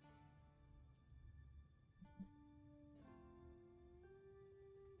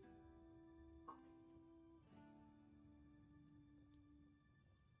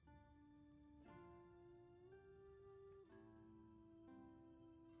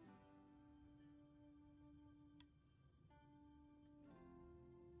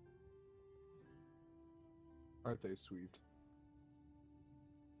 Aren't they sweet?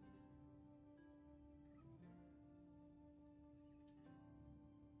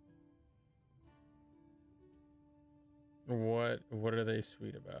 What are they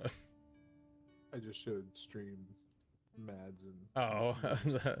sweet about? I just showed stream Mads and. Oh,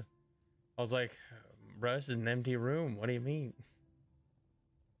 memes. I was like, Russ is an empty room. What do you mean?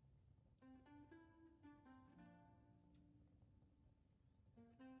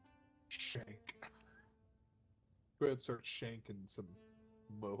 Shank. Go ahead and start shanking some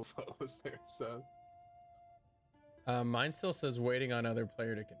mofos there, so. Mine still says waiting on other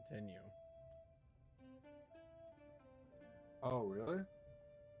player to continue. Oh, really?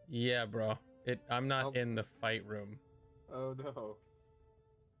 Yeah, bro. I'm not Oh. in the fight room. Oh, no.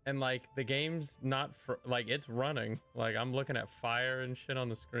 And like the game's not like it's running. Like I'm looking at fire and shit on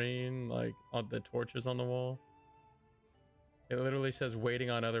the screen, like on the torches on the wall. It literally says waiting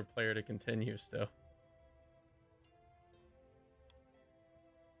on other player to continue still.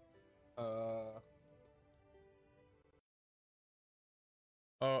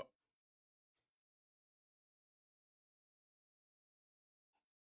 Oh,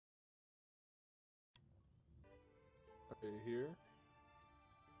 Are you here?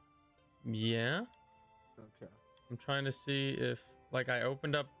 yeah. Okay. I'm trying to see if like I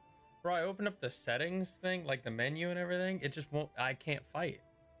opened up the settings thing, like the menu and everything. It just won't. I can't fight.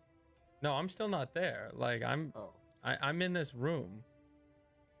 No, I'm still not there. Like I'm Oh. I'm in this room.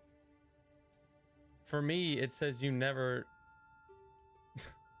 For me, it says you never.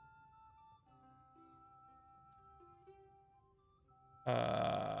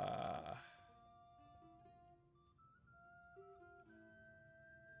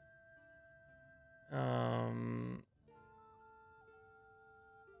 Um.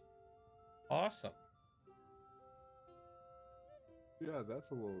 Awesome. Yeah, that's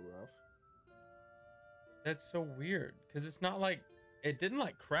a little rough. That's so weird because it's not like it didn't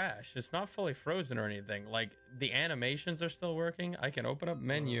like crash. It's not fully frozen or anything. Like the animations are still working. I can open up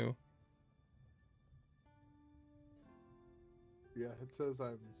menu. Yeah, it says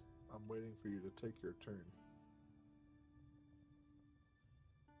I'm waiting for you to take your turn.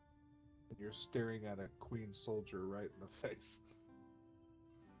 And you're staring at a queen soldier right in the face.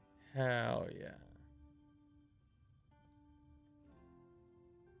 Hell yeah.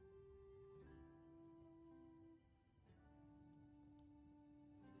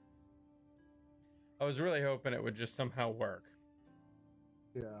 I was really hoping it would just somehow work.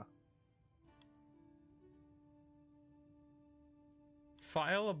 Yeah.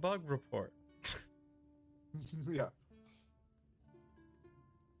 File a bug report. Yeah.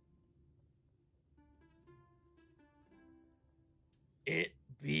 It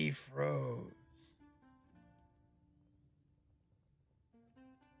be froze.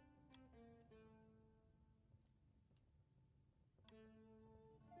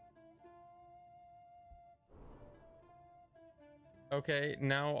 Okay,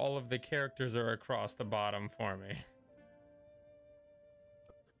 now all of the characters are across the bottom for me.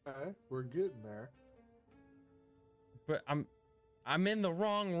 Okay, we're getting there. But I'm in the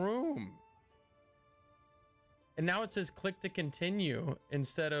wrong room. And now it says click to continue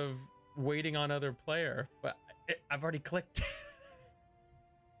instead of waiting on other player. But I've already clicked.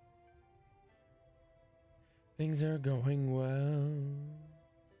 Things are going well.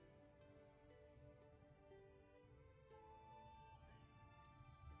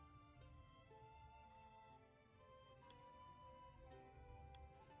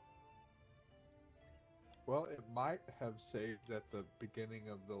 Well, it might have saved at the beginning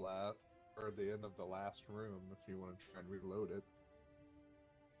of the last or the end of the last room if you want to try and reload it.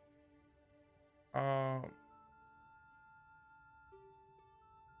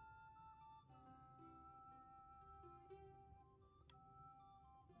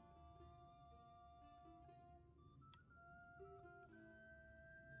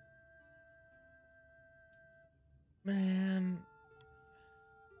 Man.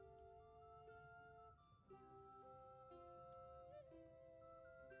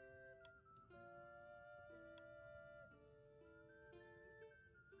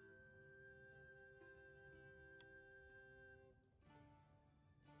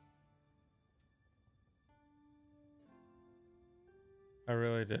 I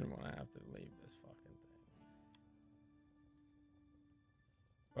really didn't want to have to leave this fucking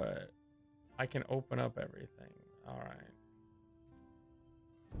thing. But I can open up everything. All right.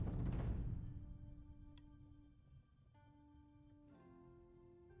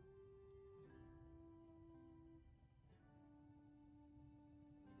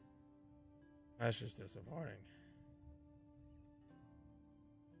 That's just disappointing.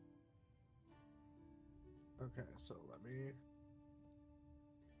 Okay, so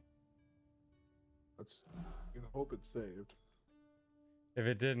let's you know, hope it's saved If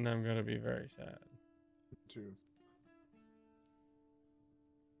it didn't, I'm gonna be very sad. too.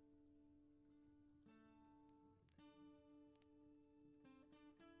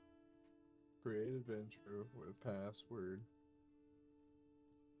 Create adventure with password.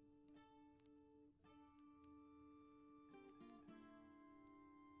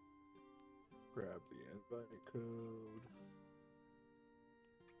 Grab the invite code.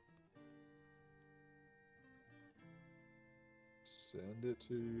 Send it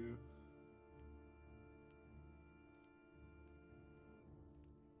to.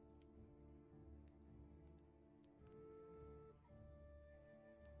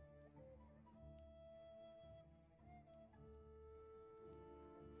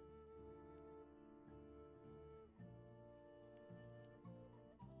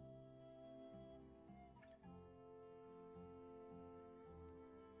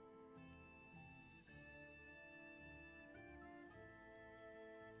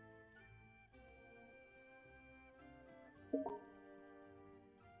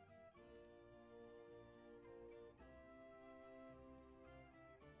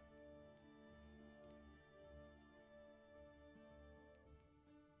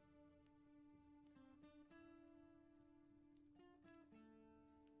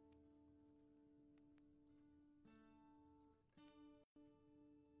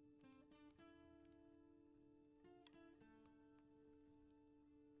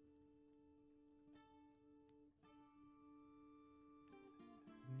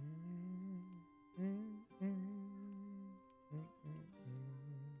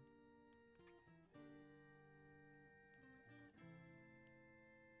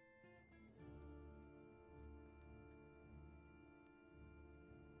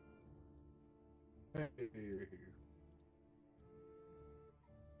 Hey.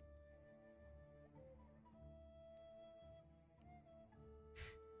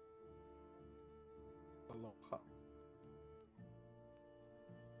 Aloha.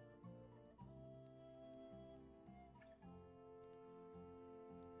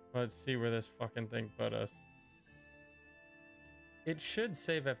 Let's see where this fucking thing put us. It should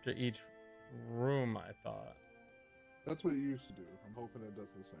save after each room, I thought. That's what it used to do. I'm hoping it does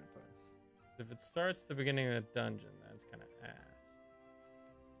the same thing. If it starts the beginning of the dungeon, that's kind of ass.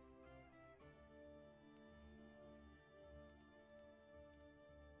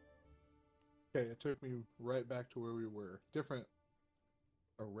 Okay, it took me right back to where we were. Different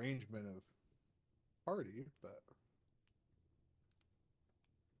arrangement of party, but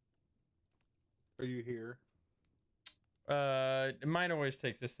are you here? Mine always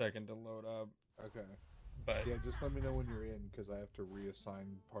takes a second to load up, Okay. but Yeah, just let me know when you're in, because I have to reassign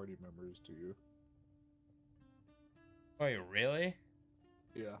party members to you. wait, really?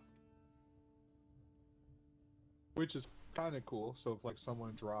 Yeah. Which is kind of cool. So if like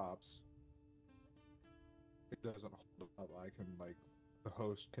someone drops, it doesn't hold up. I can like the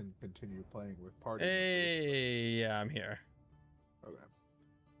host can continue playing with party members. Hey, yeah, I'm here. Okay.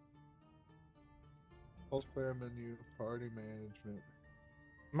 Host player menu, party management.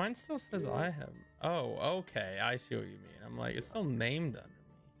 Mine still says Yeah. I have. Oh, okay. I see what you mean. I'm like, it's still named under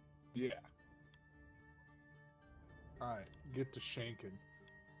me. Yeah. Alright, get to shanking.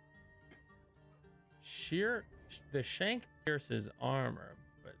 The shank pierces armor,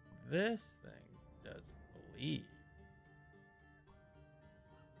 but this thing does bleed.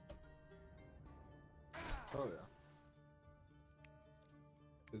 Oh yeah.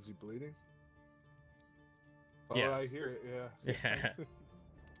 Is he bleeding? Oh, Yes. I hear it, yeah. Yeah.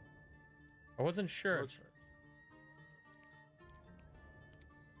 I wasn't sure at What's- first.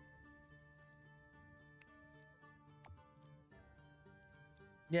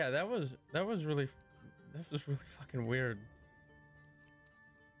 Yeah, that was really fucking weird.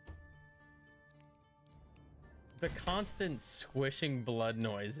 The constant squishing blood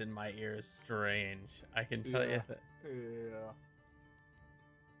noise in my ear is strange. I can tell you Yeah. that. Yeah.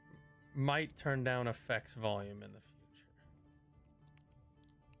 Might turn down effects volume in the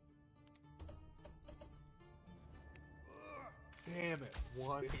Damn it.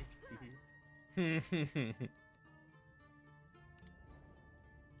 1 HP. future.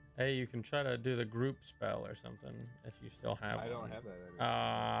 Hey, you can try to do the group spell or something if you still have I don't one. have that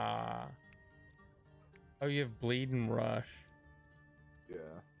anymore. Oh, you have Bleed and Rush. Yeah,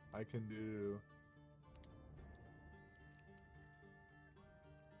 I can do.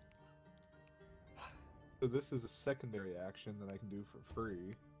 So this is a secondary action that I can do for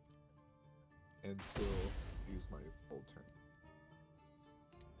free, and still use my full turn.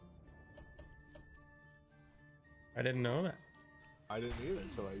 I didn't know that. I didn't either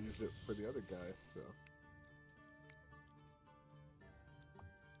until I used it for the other guy. So.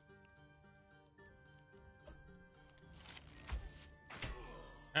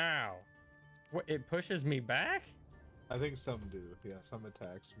 Ow. What, it pushes me back? I think some do. Yeah, some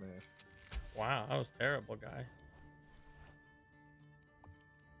attacks may. Wow, that was terrible, guy.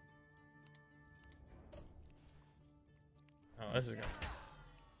 Oh, this is gonna...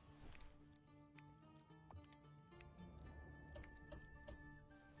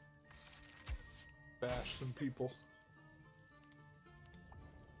 Bash some people.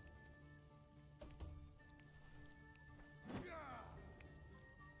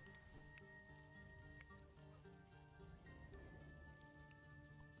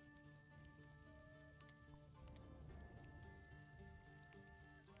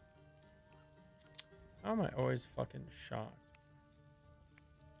 How am I always fucking shocked?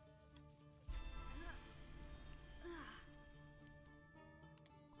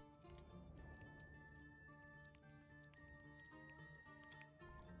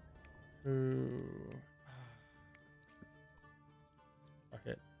 Ooh. Fuck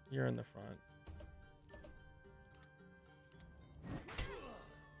it. You're in the front.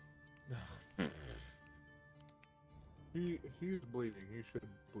 He's bleeding. He should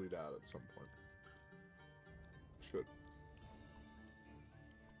bleed out at some point. Should.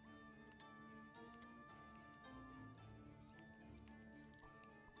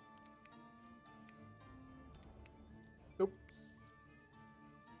 Nope.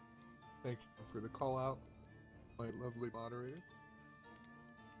 Thank you for the call out, my lovely moderator.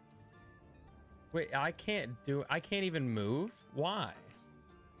 Wait, I can't even move? Why?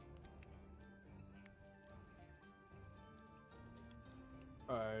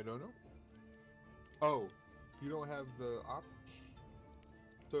 I don't know. Oh, you don't have the option.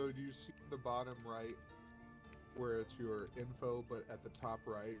 So do you see the bottom right where it's your info, but at the top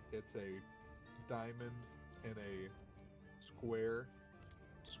right it's a diamond and a square?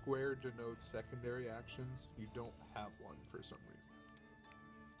 Square denotes secondary actions. You don't have one for some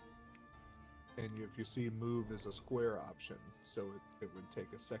reason. And if you see move is a square option, so it would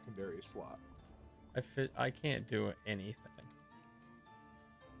take a secondary slot. I can't do anything.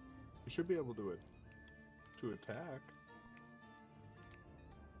 You should be able to attack.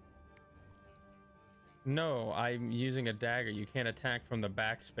 No, I'm using a dagger. You can't attack from the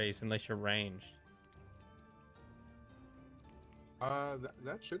backspace unless you're ranged.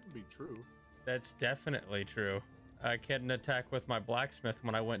 That shouldn't be true. That's definitely true. I couldn't attack with my blacksmith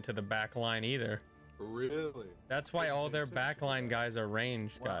when I went to the back line either. Really? That's why all their Interesting. backline guys are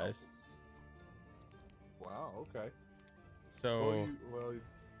ranged, Wow. guys. Wow. Okay. So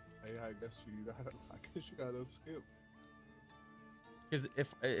Hey, I guess you gotta skip. because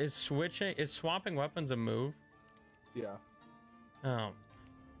if is swapping weapons a move? Yeah. Oh. All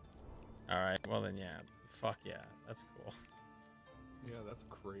right. Well then, yeah. Fuck yeah. That's cool. Yeah, that's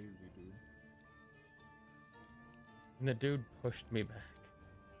crazy, dude. And the dude pushed me back.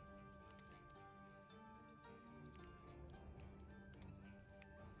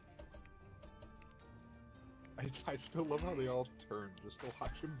 I still love how they all turn just to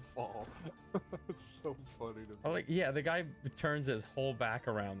watch him fall. It's so funny to me. Oh, like yeah, the guy turns his whole back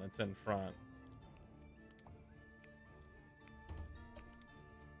around that's in front.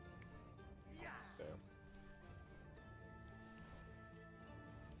 Damn.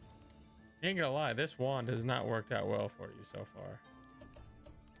 Ain't gonna lie, this wand has not worked out well for you so far.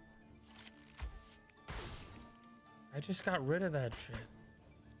 I just got rid of that shit.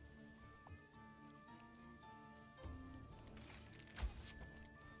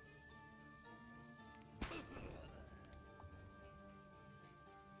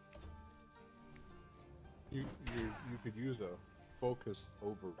 You could use a focus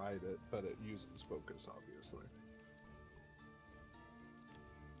override it, but it uses focus obviously.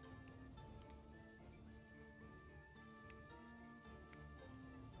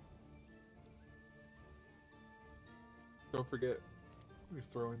 Don't forget,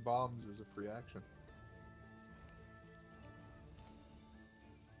 throwing bombs is a free action.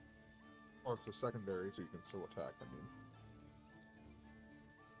 Or it's a secondary, so you can still attack, I mean.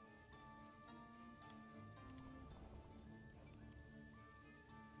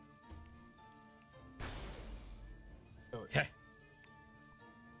 Heh.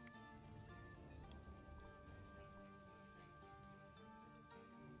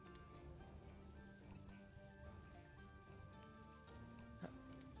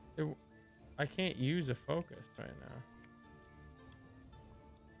 I can't use a focus right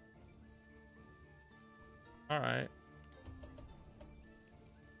now. All right.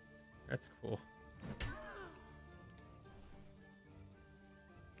 That's cool.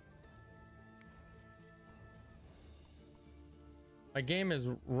 My game is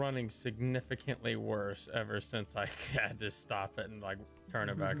running significantly worse ever since I had to stop it and like turn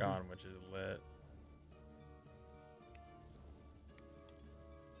it back on, which is lit.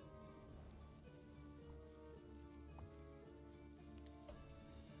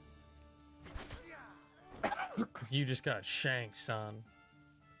 You just got shanked, son.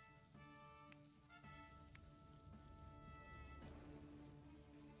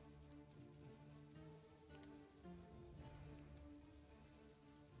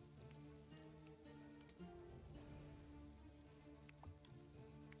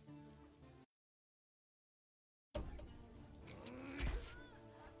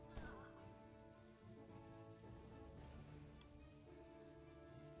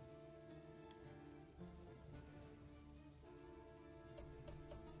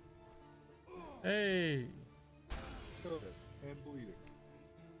 Hey. Coated and bleeding.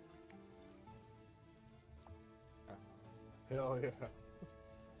 Hell yeah.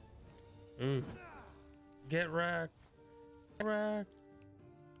 Ooh. Get wrecked. Get wrecked.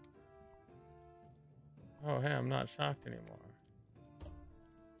 Oh, hey, I'm not shocked anymore.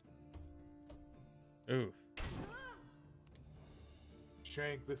 Oof.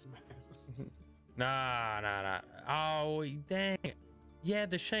 Shank this man. Nah. Oh, dang. Yeah,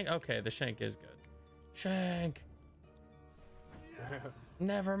 the shank. Okay, the shank is good. Shank.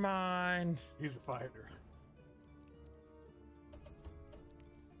 Never mind. He's a fighter.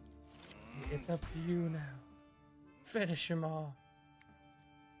 It's up to you now. Finish him off.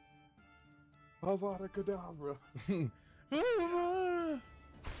 Avada Kedavra.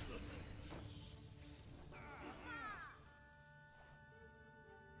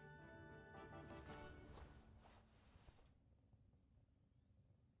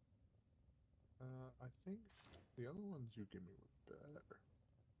 I think the other ones you give me were better.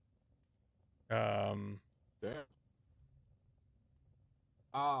 Damn.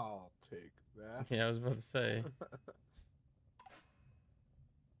 I'll take that. Yeah, I was about to say.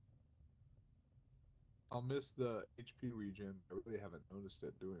 I'll miss the HP regen. I really haven't noticed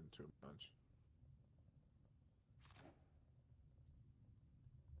it doing too much.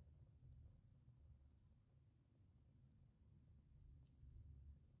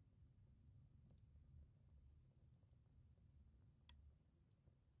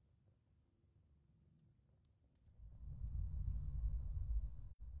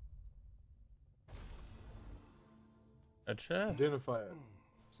 A chest. Identify it.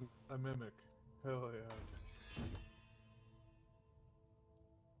 It's a mimic. Hell yeah.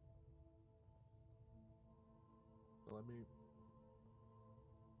 Let me.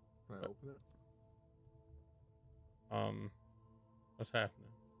 Can I open it? What's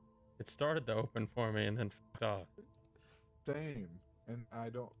happening? It started to open for me and then fucked off. Same. And I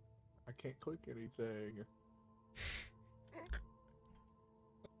can't click anything.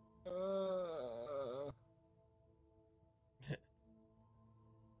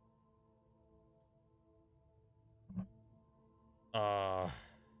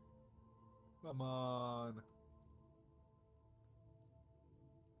 Come on.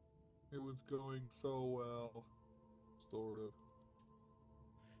 It was going so well. Sort of.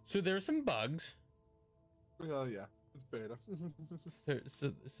 So there's some bugs. Well, yeah. It's beta.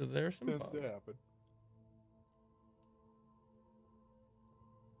 So there's some Tends bugs. to happen.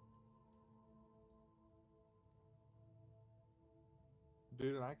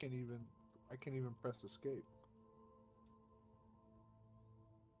 Dude, I can't even press escape.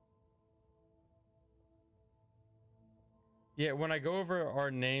 Yeah, when I go over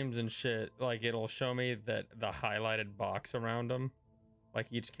our names and shit, like it'll show me that the highlighted box around them, like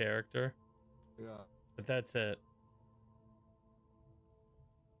each character. Yeah. But that's it.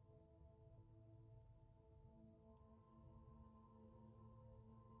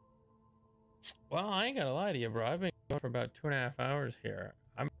 Well, I ain't gonna lie to you, bro. I've been going for about 2.5 hours here.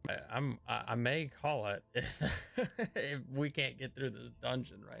 I may call it if we can't get through this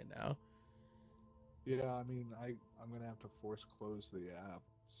dungeon right now. Yeah, I mean, I'm gonna have to force close the app.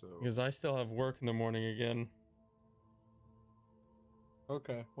 So. Because I still have work in the morning again.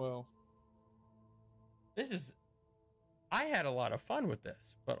 Okay, well. This is I had a lot of fun with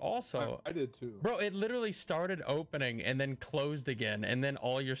this, but also, I did too. bro, it literally started opening and then closed again, and then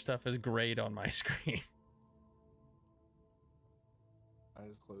all your stuff is grayed on my screen. I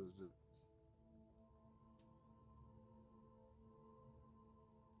just closed it.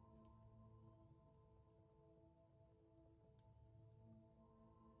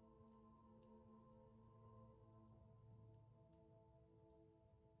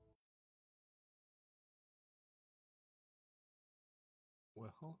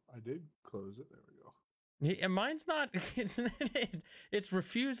 Well, I did close it. There we go. Yeah, mine's not. It's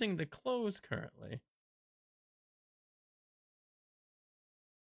refusing to close currently.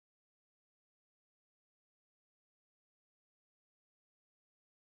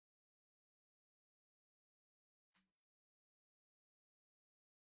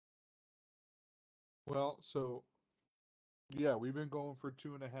 Well, so yeah, we've been going for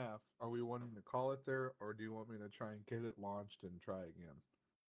 2.5. Are we wanting to call it there, or do you want me to try and get it launched and try again?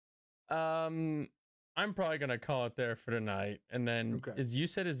 I'm probably gonna call it there for tonight, and then Okay. is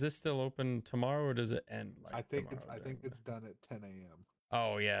this still open tomorrow, or does it end like I think tomorrow? I think it's done at 10 a.m.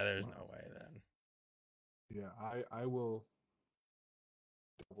 Oh yeah, there's tomorrow. no way then. Yeah, I will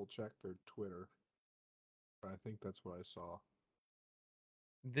double check their Twitter. But I think that's what I saw.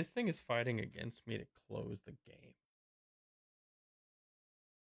 This thing is fighting against me to close the game.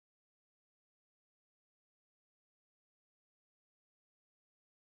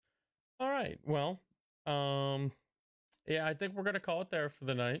 All right. Well, yeah, I think we're gonna call it there for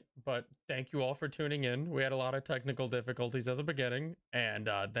the night. But thank you all for tuning in. We had a lot of technical difficulties at the beginning, and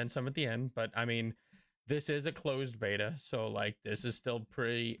then some at the end. But I mean, this is a closed beta, so like this is still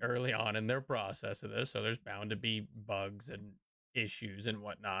pretty early on in their process of this. So there's bound to be bugs and issues and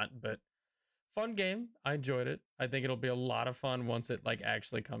whatnot. But fun game. I enjoyed it. I think it'll be a lot of fun once it like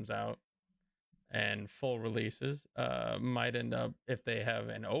actually comes out and full releases. Might end up, if they have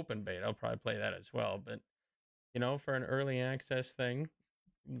an open beta, I'll probably play that as well. But you know, for an early access thing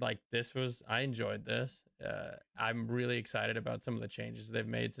like this was, I enjoyed this. I'm really excited about some of the changes they've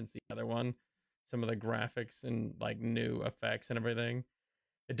made since the other one. Some of the graphics and like new effects and everything.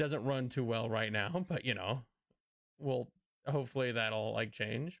 It doesn't run too well right now, but you know, we'll hopefully that'll like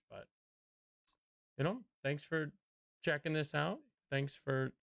change. But you know, thanks for checking this out. Thanks for